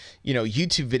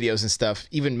YouTube videos and stuff,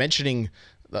 even mentioning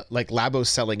like Labo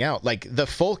selling out. Like the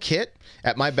full kit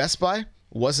at my Best Buy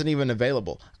wasn't even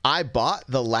available. I bought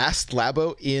the last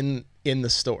Labo in the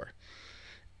store,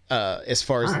 as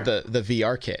far as the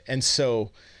VR kit. And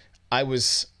so I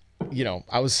was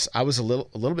a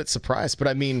little bit surprised, but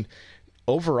I mean,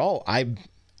 overall, I'm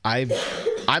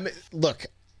look,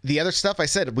 the other stuff I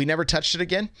said, we never touched it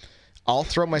again. I'll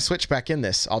throw my Switch back in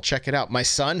this. I'll check it out. My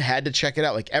son had to check it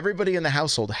out. Like everybody in the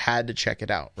household had to check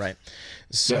it out. Right.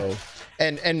 So,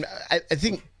 yeah. And I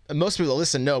think most people that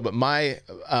listen know, but my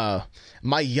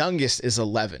youngest is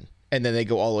 11 and then they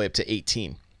go all the way up to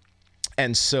 18.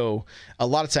 And so a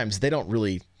lot of times they don't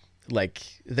really,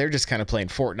 they're just kind of playing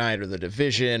Fortnite or The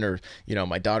Division, or,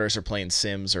 my daughters are playing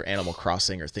Sims or Animal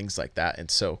Crossing or things like that.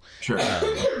 And so sure.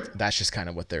 That's just kind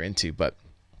of what they're into. But,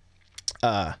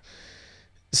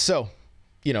 so,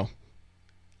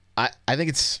 I think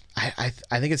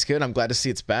it's good. I'm glad to see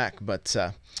it's back, but,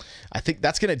 I think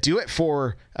that's going to do it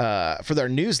for their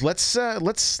news. We're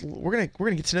going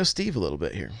to get to know Steve a little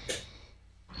bit here.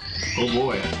 Oh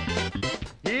boy.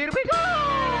 Here we go.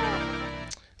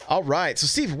 All right. So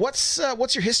Steve, what's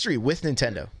your history with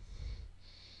Nintendo?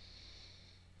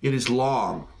 It is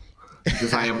long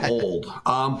because I am old.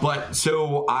 But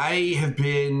so I have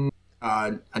been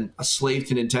a slave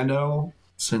to Nintendo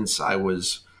since I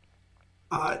was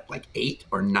 8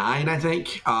 or 9, I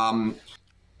think.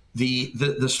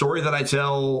 The story that I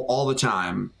tell all the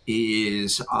time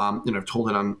is, I've told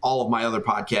it on all of my other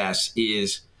podcasts,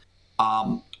 is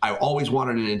I always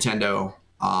wanted a Nintendo.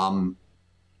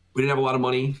 We didn't have a lot of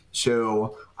money,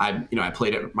 so I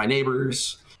played at my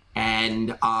neighbors,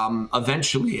 and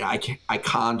eventually I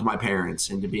conned my parents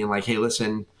into being like, hey,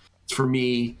 listen, it's for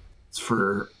me, it's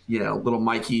for little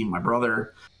Mikey, my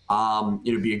brother.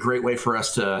 It'd be a great way for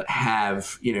us to have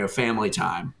family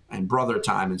time and brother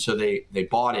time, and so they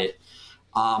bought it.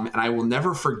 And I will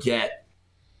never forget,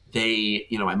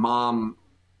 my mom,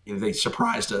 they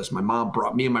surprised us. My mom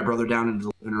brought me and my brother down into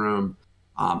the living room.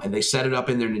 And they set it up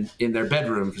in their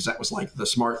bedroom, because that was like the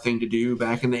smart thing to do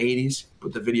back in the 80s.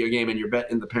 Put the video game in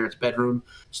in the parents' bedroom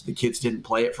so the kids didn't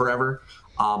play it forever.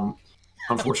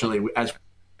 Unfortunately,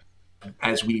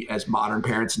 as we as modern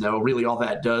parents know, really all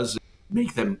that does is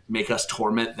make us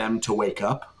torment them to wake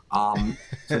up.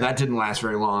 So that didn't last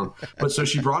very long. But so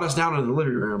she brought us down into the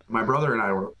living room. My brother and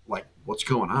I were like, "What's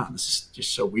going on? This is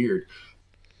just so weird."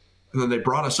 And then they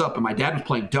brought us up, and my dad was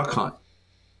playing Duck Hunt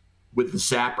with the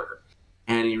zapper.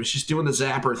 And he was just doing the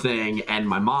zapper thing, and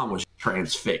my mom was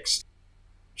transfixed.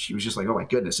 She was just like, oh my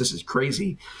goodness, this is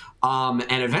crazy. And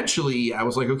eventually I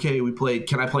was like, okay,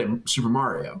 can I play Super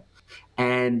Mario?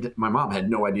 And my mom had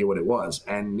no idea what it was.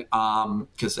 And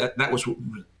because that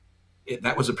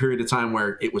was a period of time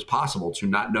where it was possible to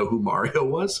not know who Mario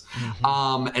was.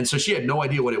 Mm-hmm. And so she had no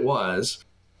idea what it was.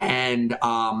 And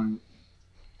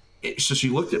so she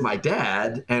looked at my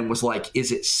dad and was like,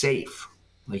 is it safe?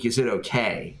 Like, is it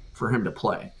okay for him to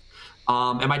play?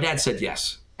 And my dad said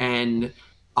yes. And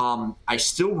I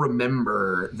still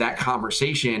remember that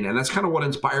conversation, and that's kind of what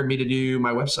inspired me to do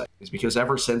my website, is because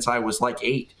ever since I was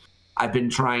 8, I've been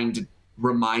trying to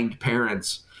remind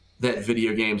parents that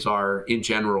video games are in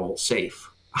general safe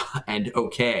and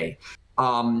okay,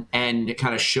 and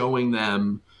kind of showing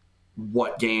them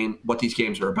what these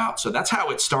games are about. So that's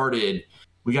how it started.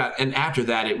 And after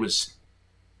that, it was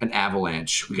an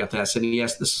avalanche. We got the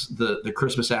SNES, the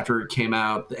Christmas after it came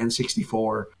out, the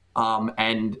N64.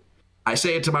 And I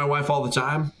say it to my wife all the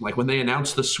time. Like when they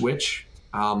announced the Switch,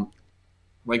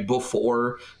 like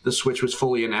before the Switch was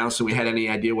fully announced and we had any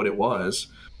idea what it was.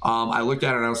 I looked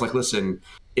at it and I was like, listen,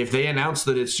 if they announce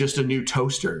that it's just a new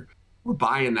toaster, we're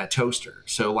buying that toaster.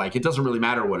 So like, it doesn't really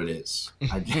matter what it is.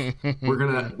 We're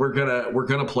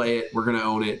gonna play it. We're gonna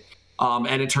own it.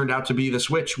 And it turned out to be the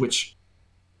Switch, which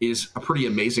is a pretty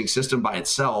amazing system by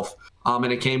itself.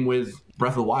 And it came with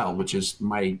Breath of the Wild, which is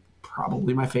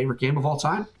probably my favorite game of all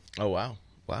time. Oh, wow.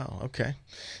 Okay.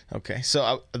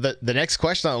 So the next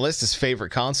question on the list is favorite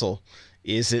console.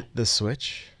 Is it the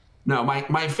Switch? No,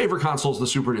 my favorite console is the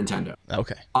Super Nintendo.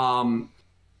 Okay.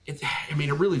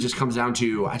 It really just comes down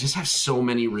to, I just have so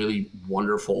many really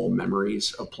wonderful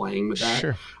memories of playing with that.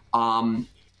 Sure.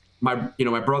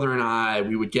 My brother and I,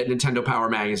 we would get Nintendo Power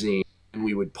Magazine and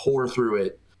we would pour through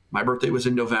it. My birthday was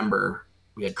in November.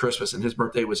 We had Christmas and his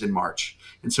birthday was in March.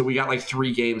 And so we got like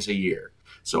 3 games a year.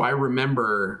 So I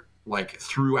remember like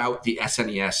throughout the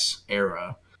SNES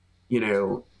era,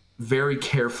 very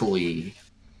carefully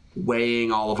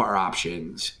weighing all of our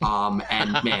options.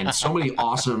 And man, so many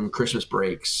awesome Christmas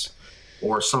breaks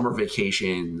or summer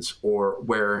vacations, or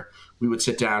where we would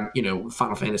sit down,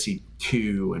 Final Fantasy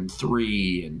 2 and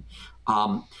 3. And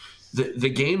the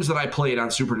games that I played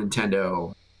on Super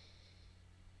Nintendo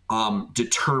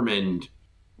determined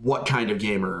what kind of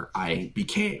gamer I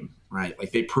became, right?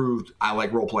 Like they proved I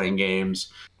like role-playing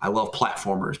games. I love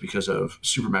platformers because of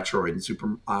Super Metroid and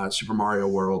Super Mario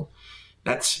World.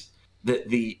 That's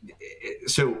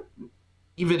so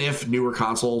even if newer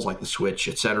consoles like the Switch,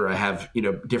 etc., have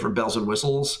different bells and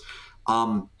whistles,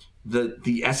 the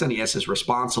SNES is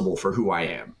responsible for who I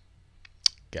am.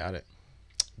 Got it.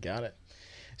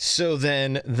 So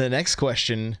then the next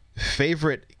question: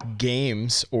 favorite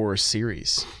games or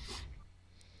series?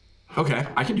 Okay,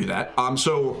 I can do that.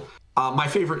 So my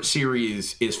favorite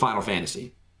series is Final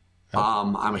Fantasy.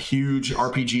 I'm a huge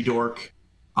RPG dork.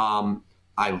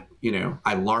 I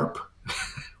LARP,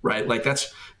 right? Like that's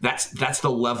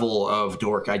the level of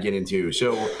dork I get into.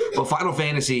 So, but Final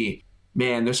Fantasy,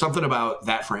 man, there's something about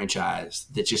that franchise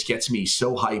that just gets me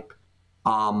so hype.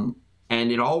 And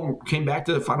it all came back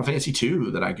to Final Fantasy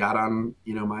 2 that I got on,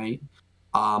 my,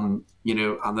 on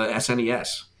the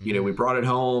SNES. We brought it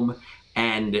home,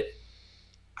 and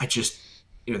I just,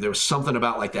 there was something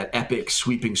about like that epic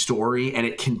sweeping story, and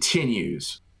it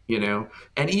continues,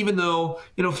 and even though,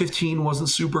 15 wasn't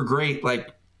super great,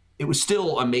 like it was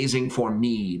still amazing for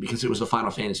me because it was a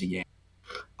Final Fantasy game.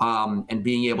 And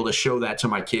being able to show that to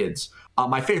my kids.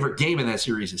 My favorite game in that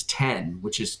series is 10,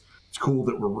 which is, it's cool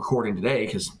that we're recording today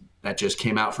because that just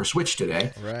came out for Switch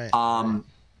today. Right.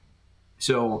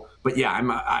 So, but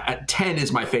yeah, 10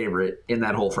 is my favorite in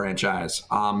that whole franchise.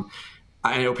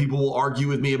 I know people will argue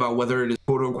with me about whether it is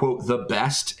quote unquote the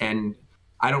best, and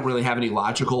I don't really have any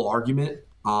logical argument.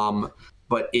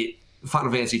 But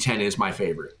Final Fantasy X is my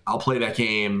favorite. I'll play that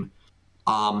game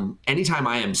anytime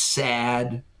I am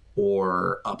sad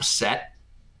or upset.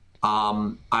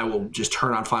 I will just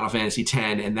turn on Final Fantasy X,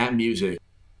 and that music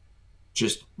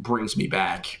just brings me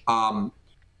back.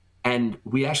 And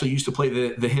we actually used to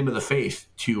play the Hymn of the Faith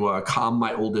to calm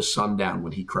my oldest son down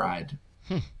when he cried.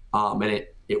 And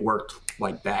it worked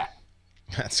like that.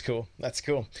 That's cool.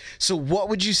 So what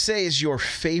would you say is your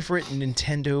favorite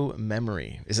Nintendo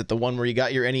memory? Is it the one where you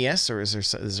got your NES, or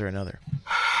is there another?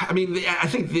 I mean, I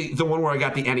think the one where I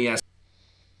got the NES,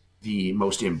 the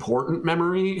most important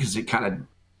memory, because it kind of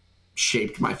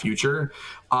shaped my future.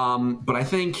 But I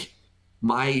think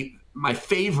my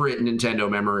favorite Nintendo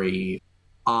memory,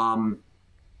 man,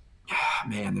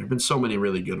 there have been so many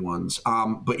really good ones.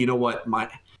 But you know what?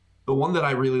 The one that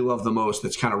I really love the most,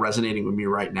 that's kind of resonating with me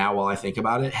right now while I think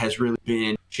about it, has really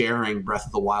been sharing Breath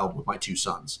of the Wild with my 2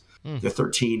 sons. They're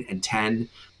 13 and 10.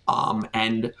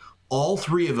 And all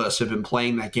 3 of us have been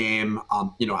playing that game.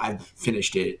 I've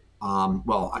finished it.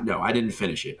 Well, no, I didn't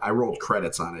finish it. I rolled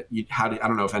credits on it. I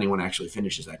don't know if anyone actually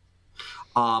finishes that.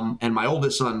 And my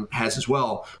oldest son has as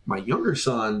well. My younger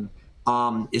son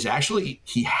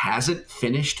he hasn't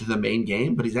finished the main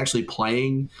game, but he's actually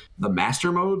playing the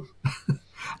master mode.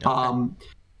 Okay.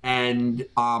 And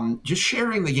just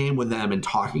sharing the game with them and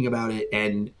talking about it,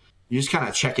 and just kind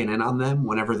of checking in on them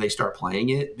whenever they start playing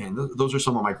it. Man, those are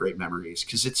some of my great memories,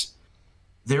 because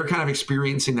they're kind of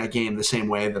experiencing that game the same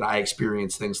way that I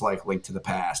experience things like Link to the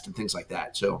Past and things like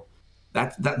that. So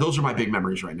those are my big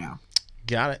memories right now.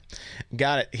 Got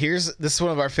it. This is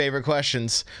one of our favorite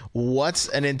questions. What's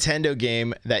a Nintendo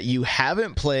game that you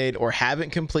haven't played or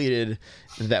haven't completed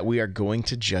that we are going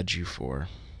to judge you for?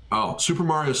 Oh, Super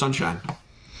Mario Sunshine.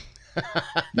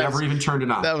 Never even turned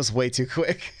it on. That was way too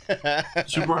quick.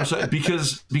 Super Mario Sunshine,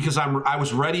 because I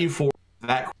was ready for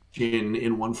that question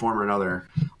in one form or another.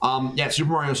 Yeah,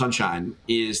 Super Mario Sunshine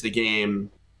is the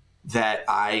game that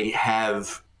I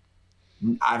have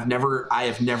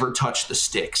never touched the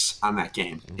sticks on that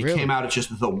game. It Really? came out at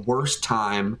just the worst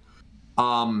time.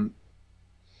 I've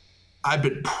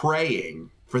been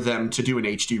praying for them to do an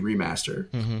HD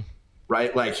remaster.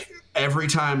 Right? Like every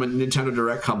time a Nintendo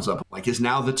Direct comes up, I'm like, is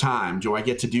now the time? Do I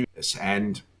get to do this?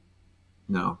 And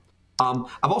no. I've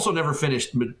also never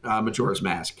finished Majora's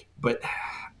Mask, but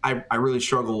I really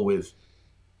struggle with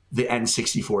the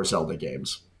N64 Zelda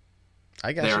games.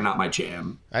 I got They you. are not my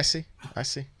jam. I see.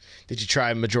 Did you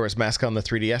try Majora's Mask on the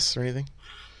 3DS or anything?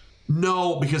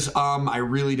 No, because I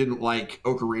really didn't like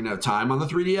Ocarina of Time on the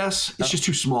 3DS. It's just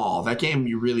too small. That game,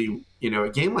 a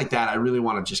game like that, I really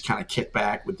want to just kind of kick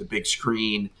back with the big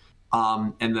screen.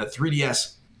 And the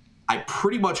 3DS, I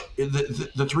pretty much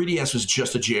the 3DS was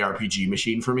just a JRPG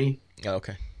machine for me. Oh,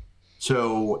 okay.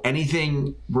 So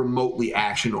anything remotely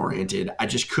action oriented, I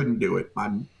just couldn't do it.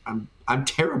 I'm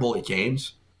terrible at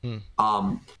games.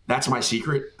 That's my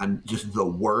secret. I'm just the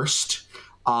worst.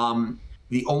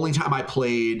 The only time I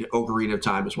played Ocarina of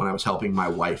Time is when I was helping my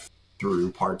wife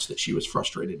through parts that she was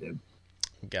frustrated in.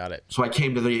 Got it. So I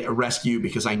came to the rescue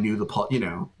because I knew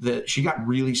that she got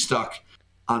really stuck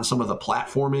on some of the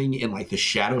platforming in like the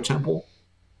Shadow Temple.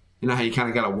 You know how you kind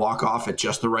of got to walk off at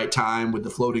just the right time with the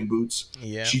floating boots?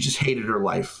 Yeah. She just hated her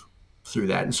life through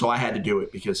that. And so I had to do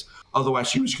it because otherwise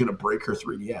she was going to break her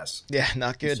 3DS. Yeah,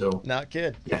 not good. So, not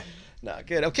good. Yeah. Not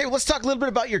good. Okay, well, let's talk a little bit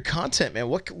about your content, man.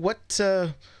 What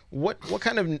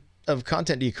kind of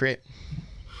content do you create?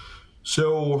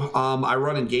 So I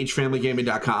run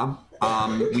EngageFamilyGaming.com.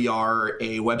 We are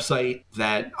a website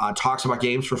that talks about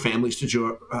games for families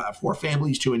to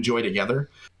enjoy together.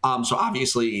 So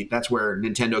obviously that's where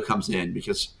Nintendo comes in,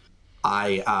 because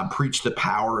I preach the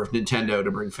power of Nintendo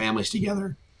to bring families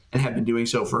together, and have been doing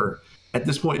so for, at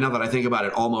this point, now that I think about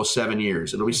it, almost 7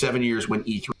 years. It'll be 7 years when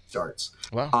E3 starts.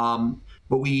 Wow.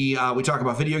 But we talk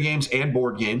about video games and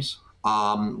board games,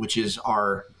 which is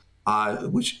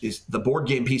the board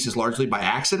game piece is largely by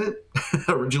accident.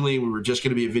 Originally, we were just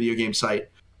going to be a video game site,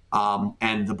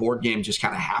 and the board game just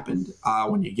kind of happened.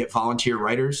 When you get volunteer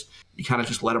writers, you kind of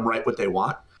just let them write what they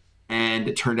want, and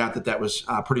it turned out that was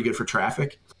pretty good for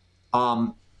traffic.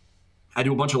 I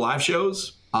do a bunch of live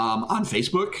shows on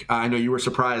Facebook. I know you were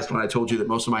surprised when I told you that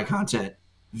most of my content,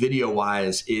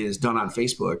 video-wise, is done on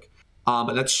Facebook,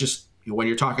 but that's just when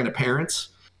you're talking to parents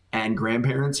and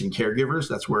grandparents and caregivers.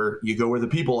 That's where you go, where the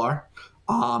people are.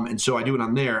 And so I do it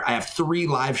on there. I have 3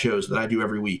 live shows that I do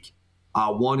every week.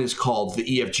 One is called the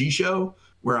EFG Show,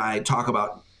 where I talk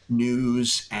about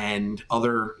news and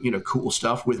other, cool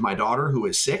stuff with my daughter, who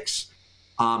is 6.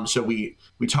 So we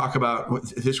talk about,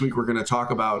 this week we're going to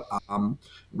talk about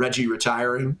Reggie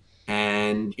retiring.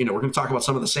 And, we're going to talk about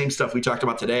some of the same stuff we talked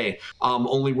about today.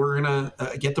 Only we're going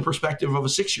to get the perspective of a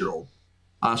 6-year-old.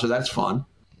 So that's fun.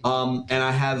 And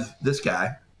I have this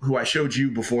guy who I showed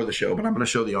you before the show, but I'm going to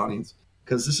show the audience,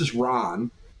 because this is Ron.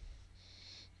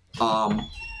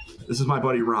 This is my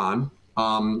buddy Ron.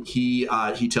 He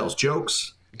tells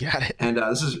jokes. Got it. And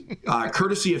this is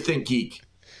courtesy of Think Geek.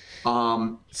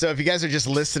 So if you guys are just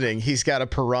listening, he's got a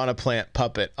piranha plant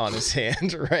puppet on his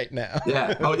hand right now.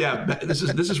 Yeah. Oh yeah. This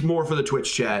is more for the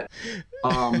Twitch chat.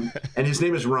 And his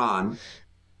name is Ron.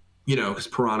 Because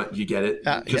piranha, you get it?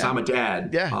 Because I'm a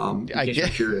dad. Yeah. I get. You're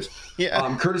curious.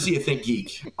 Yeah. Courtesy of Think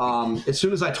Geek. As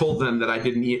soon as I told them that I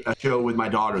didn't eat a show with my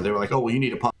daughter, they were like, "Oh, well, you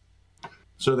need a puppet."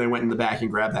 So they went in the back and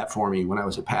grabbed that for me when I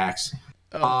was at PAX.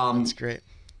 Oh, that's great.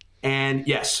 And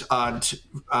yes,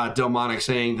 Delmonic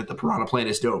saying that the piranha plant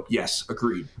is dope. Yes,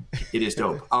 agreed. It is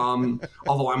dope.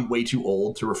 Although I'm way too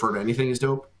old to refer to anything as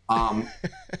dope. But other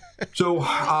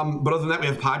than that, we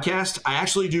have a podcast. I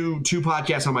actually do 2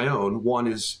 podcasts on my own. One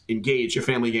is Engage, a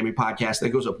family gaming podcast that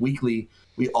goes up weekly.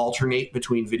 We alternate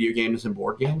between video games and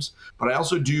board games. But I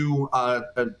also do a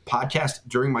podcast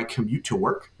during my commute to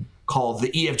work called the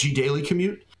EFG Daily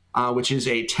Commute, which is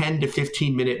a 10 to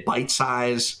 15 minute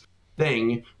bite-size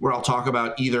thing where I'll talk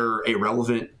about either a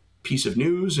relevant piece of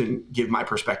news and give my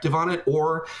perspective on it,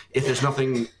 or if there's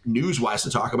nothing news-wise to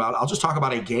talk about, I'll just talk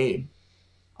about a game.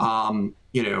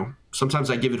 Sometimes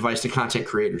I give advice to content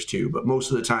creators too, but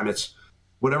most of the time it's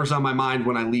whatever's on my mind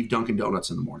when I leave Dunkin'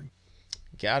 Donuts in the morning.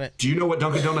 Got it. Do you know what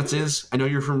Dunkin' Donuts is? I know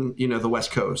you're from, the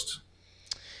West Coast.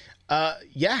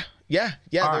 Yeah.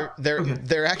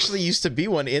 There actually used to be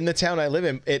one in the town I live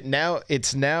in.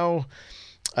 It's now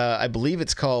I believe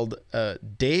it's called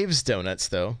Dave's Donuts,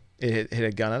 though. It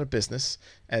had gone out of business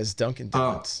as Dunkin'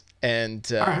 Donuts. And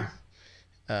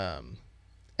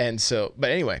so, but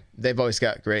anyway, they've always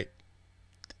got great.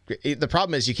 The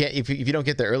problem is you can't, if you don't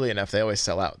get there early enough, they always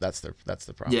sell out. That's the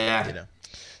problem. Yeah.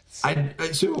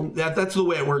 So that's the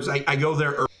way it works. I go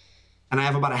there early, and I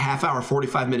have about a half hour,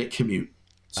 45-minute commute.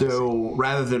 So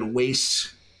rather than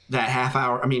waste that half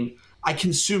hour, I mean, I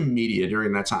consume media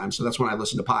during that time. So that's when I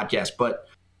listen to podcasts. But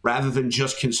rather than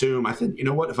just consume, I think, you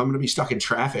know what, if I'm going to be stuck in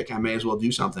traffic, I may as well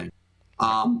do something.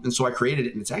 And so I created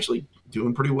it, and it's actually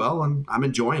doing pretty well, and I'm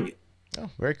enjoying it. Oh,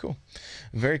 very cool.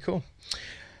 Very cool.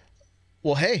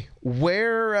 Well, hey,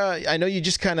 where I know you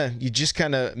just kind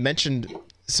of mentioned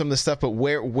some of the stuff, but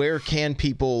where can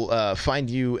people find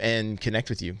you and connect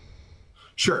with you?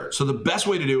 Sure. So the best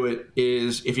way to do it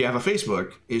is, if you have a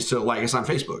Facebook, is to like us on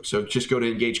Facebook. So just go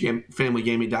to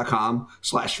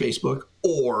engagefamilygaming.com/Facebook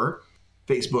or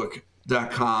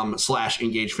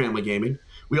facebook.com/engagefamilygaming.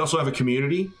 We also have a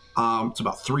community. It's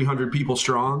about 300 people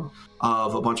strong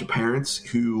of a bunch of parents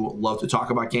who love to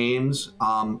talk about games.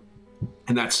 And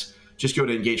that's just go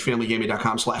to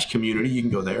engagefamilygaming.com/community. You can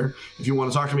go there. If you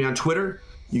want to talk to me on Twitter,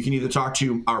 you can either talk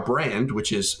to our brand,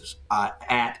 which is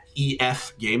at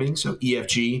EF Gaming, so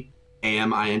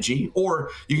EFGAMING, or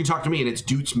you can talk to me, and it's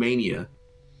Dutes Mania,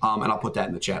 and I'll put that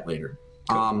in the chat later.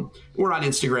 Cool. We're on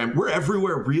Instagram. We're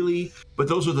everywhere, really, but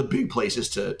those are the big places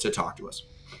to talk to us.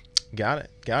 Got it.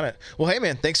 Well, hey,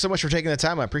 man, thanks so much for taking the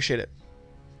time. I appreciate it.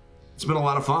 It's been a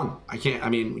lot of fun.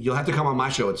 You'll have to come on my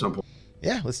show at some point.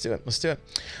 Yeah, let's do it.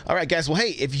 All right, guys. Well,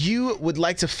 hey, if you would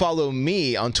like to follow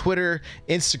me on Twitter,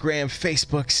 Instagram,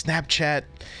 Facebook, Snapchat,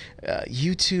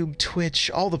 YouTube,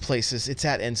 Twitch, all the places, it's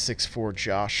at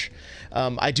N64Josh.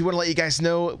 I do want to let you guys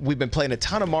know we've been playing a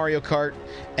ton of Mario Kart,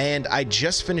 and I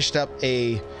just finished up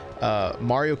a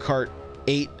Mario Kart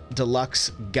 8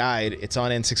 Deluxe guide. It's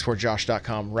on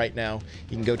N64Josh.com right now.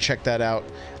 You can go check that out.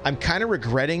 I'm kind of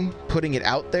regretting putting it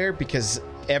out there because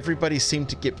everybody seemed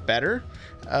to get better.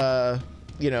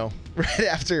 Right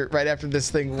after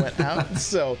this thing went out.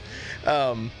 So,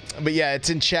 but yeah, it's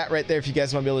in chat right there if you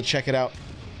guys want to be able to check it out.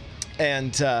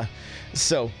 And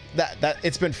so that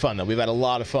it's been fun though. We've had a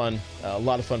lot of fun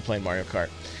playing Mario Kart.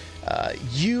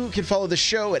 You can follow the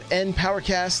show at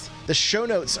NPowercast. The show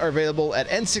notes are available at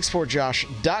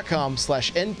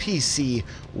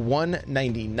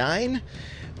n64josh.com/NPC199.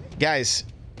 Guys,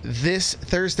 this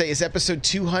Thursday is episode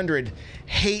 200.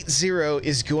 Hate Zero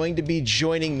is going to be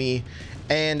joining me,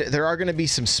 and there are going to be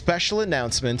some special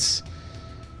announcements.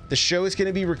 The show is going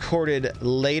to be recorded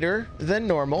later than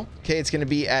normal. Okay, it's going to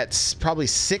be at probably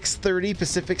 6:30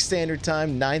 Pacific Standard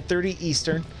Time, 9:30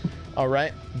 Eastern. All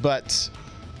right, but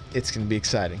it's going to be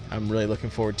exciting. I'm really looking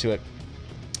forward to it.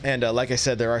 And like I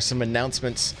said, there are some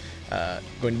announcements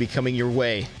going to be coming your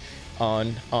way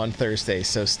on Thursday,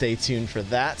 so stay tuned for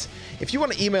that. If you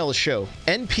want to email the show,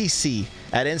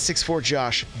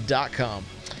 npc@n64josh.com.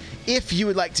 If you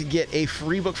would like to get a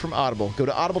free book from Audible, go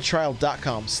to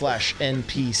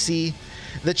audibletrial.com/npc.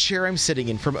 The chair I'm sitting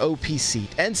in from OPC,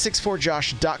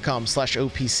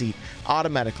 n64josh.com/OPC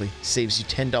automatically saves you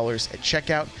 $10 at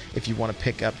checkout if you want to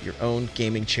pick up your own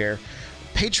gaming chair.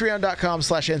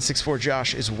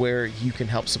 Patreon.com/n64josh is where you can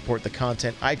help support the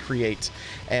content I create.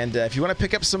 And if you want to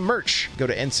pick up some merch, go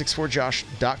to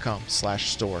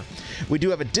n64josh.com/store. We do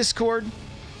have a Discord,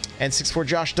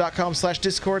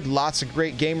 n64josh.com/Discord. Lots of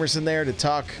great gamers in there to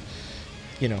talk,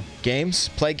 games,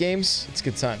 play games. It's a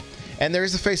good time. And there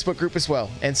is a Facebook group as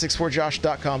well,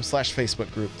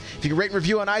 n64josh.com/Facebook group. If you can rate and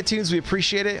review on iTunes, we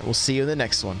appreciate it. We'll see you in the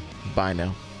next one. Bye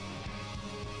now.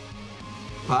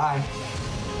 Bye.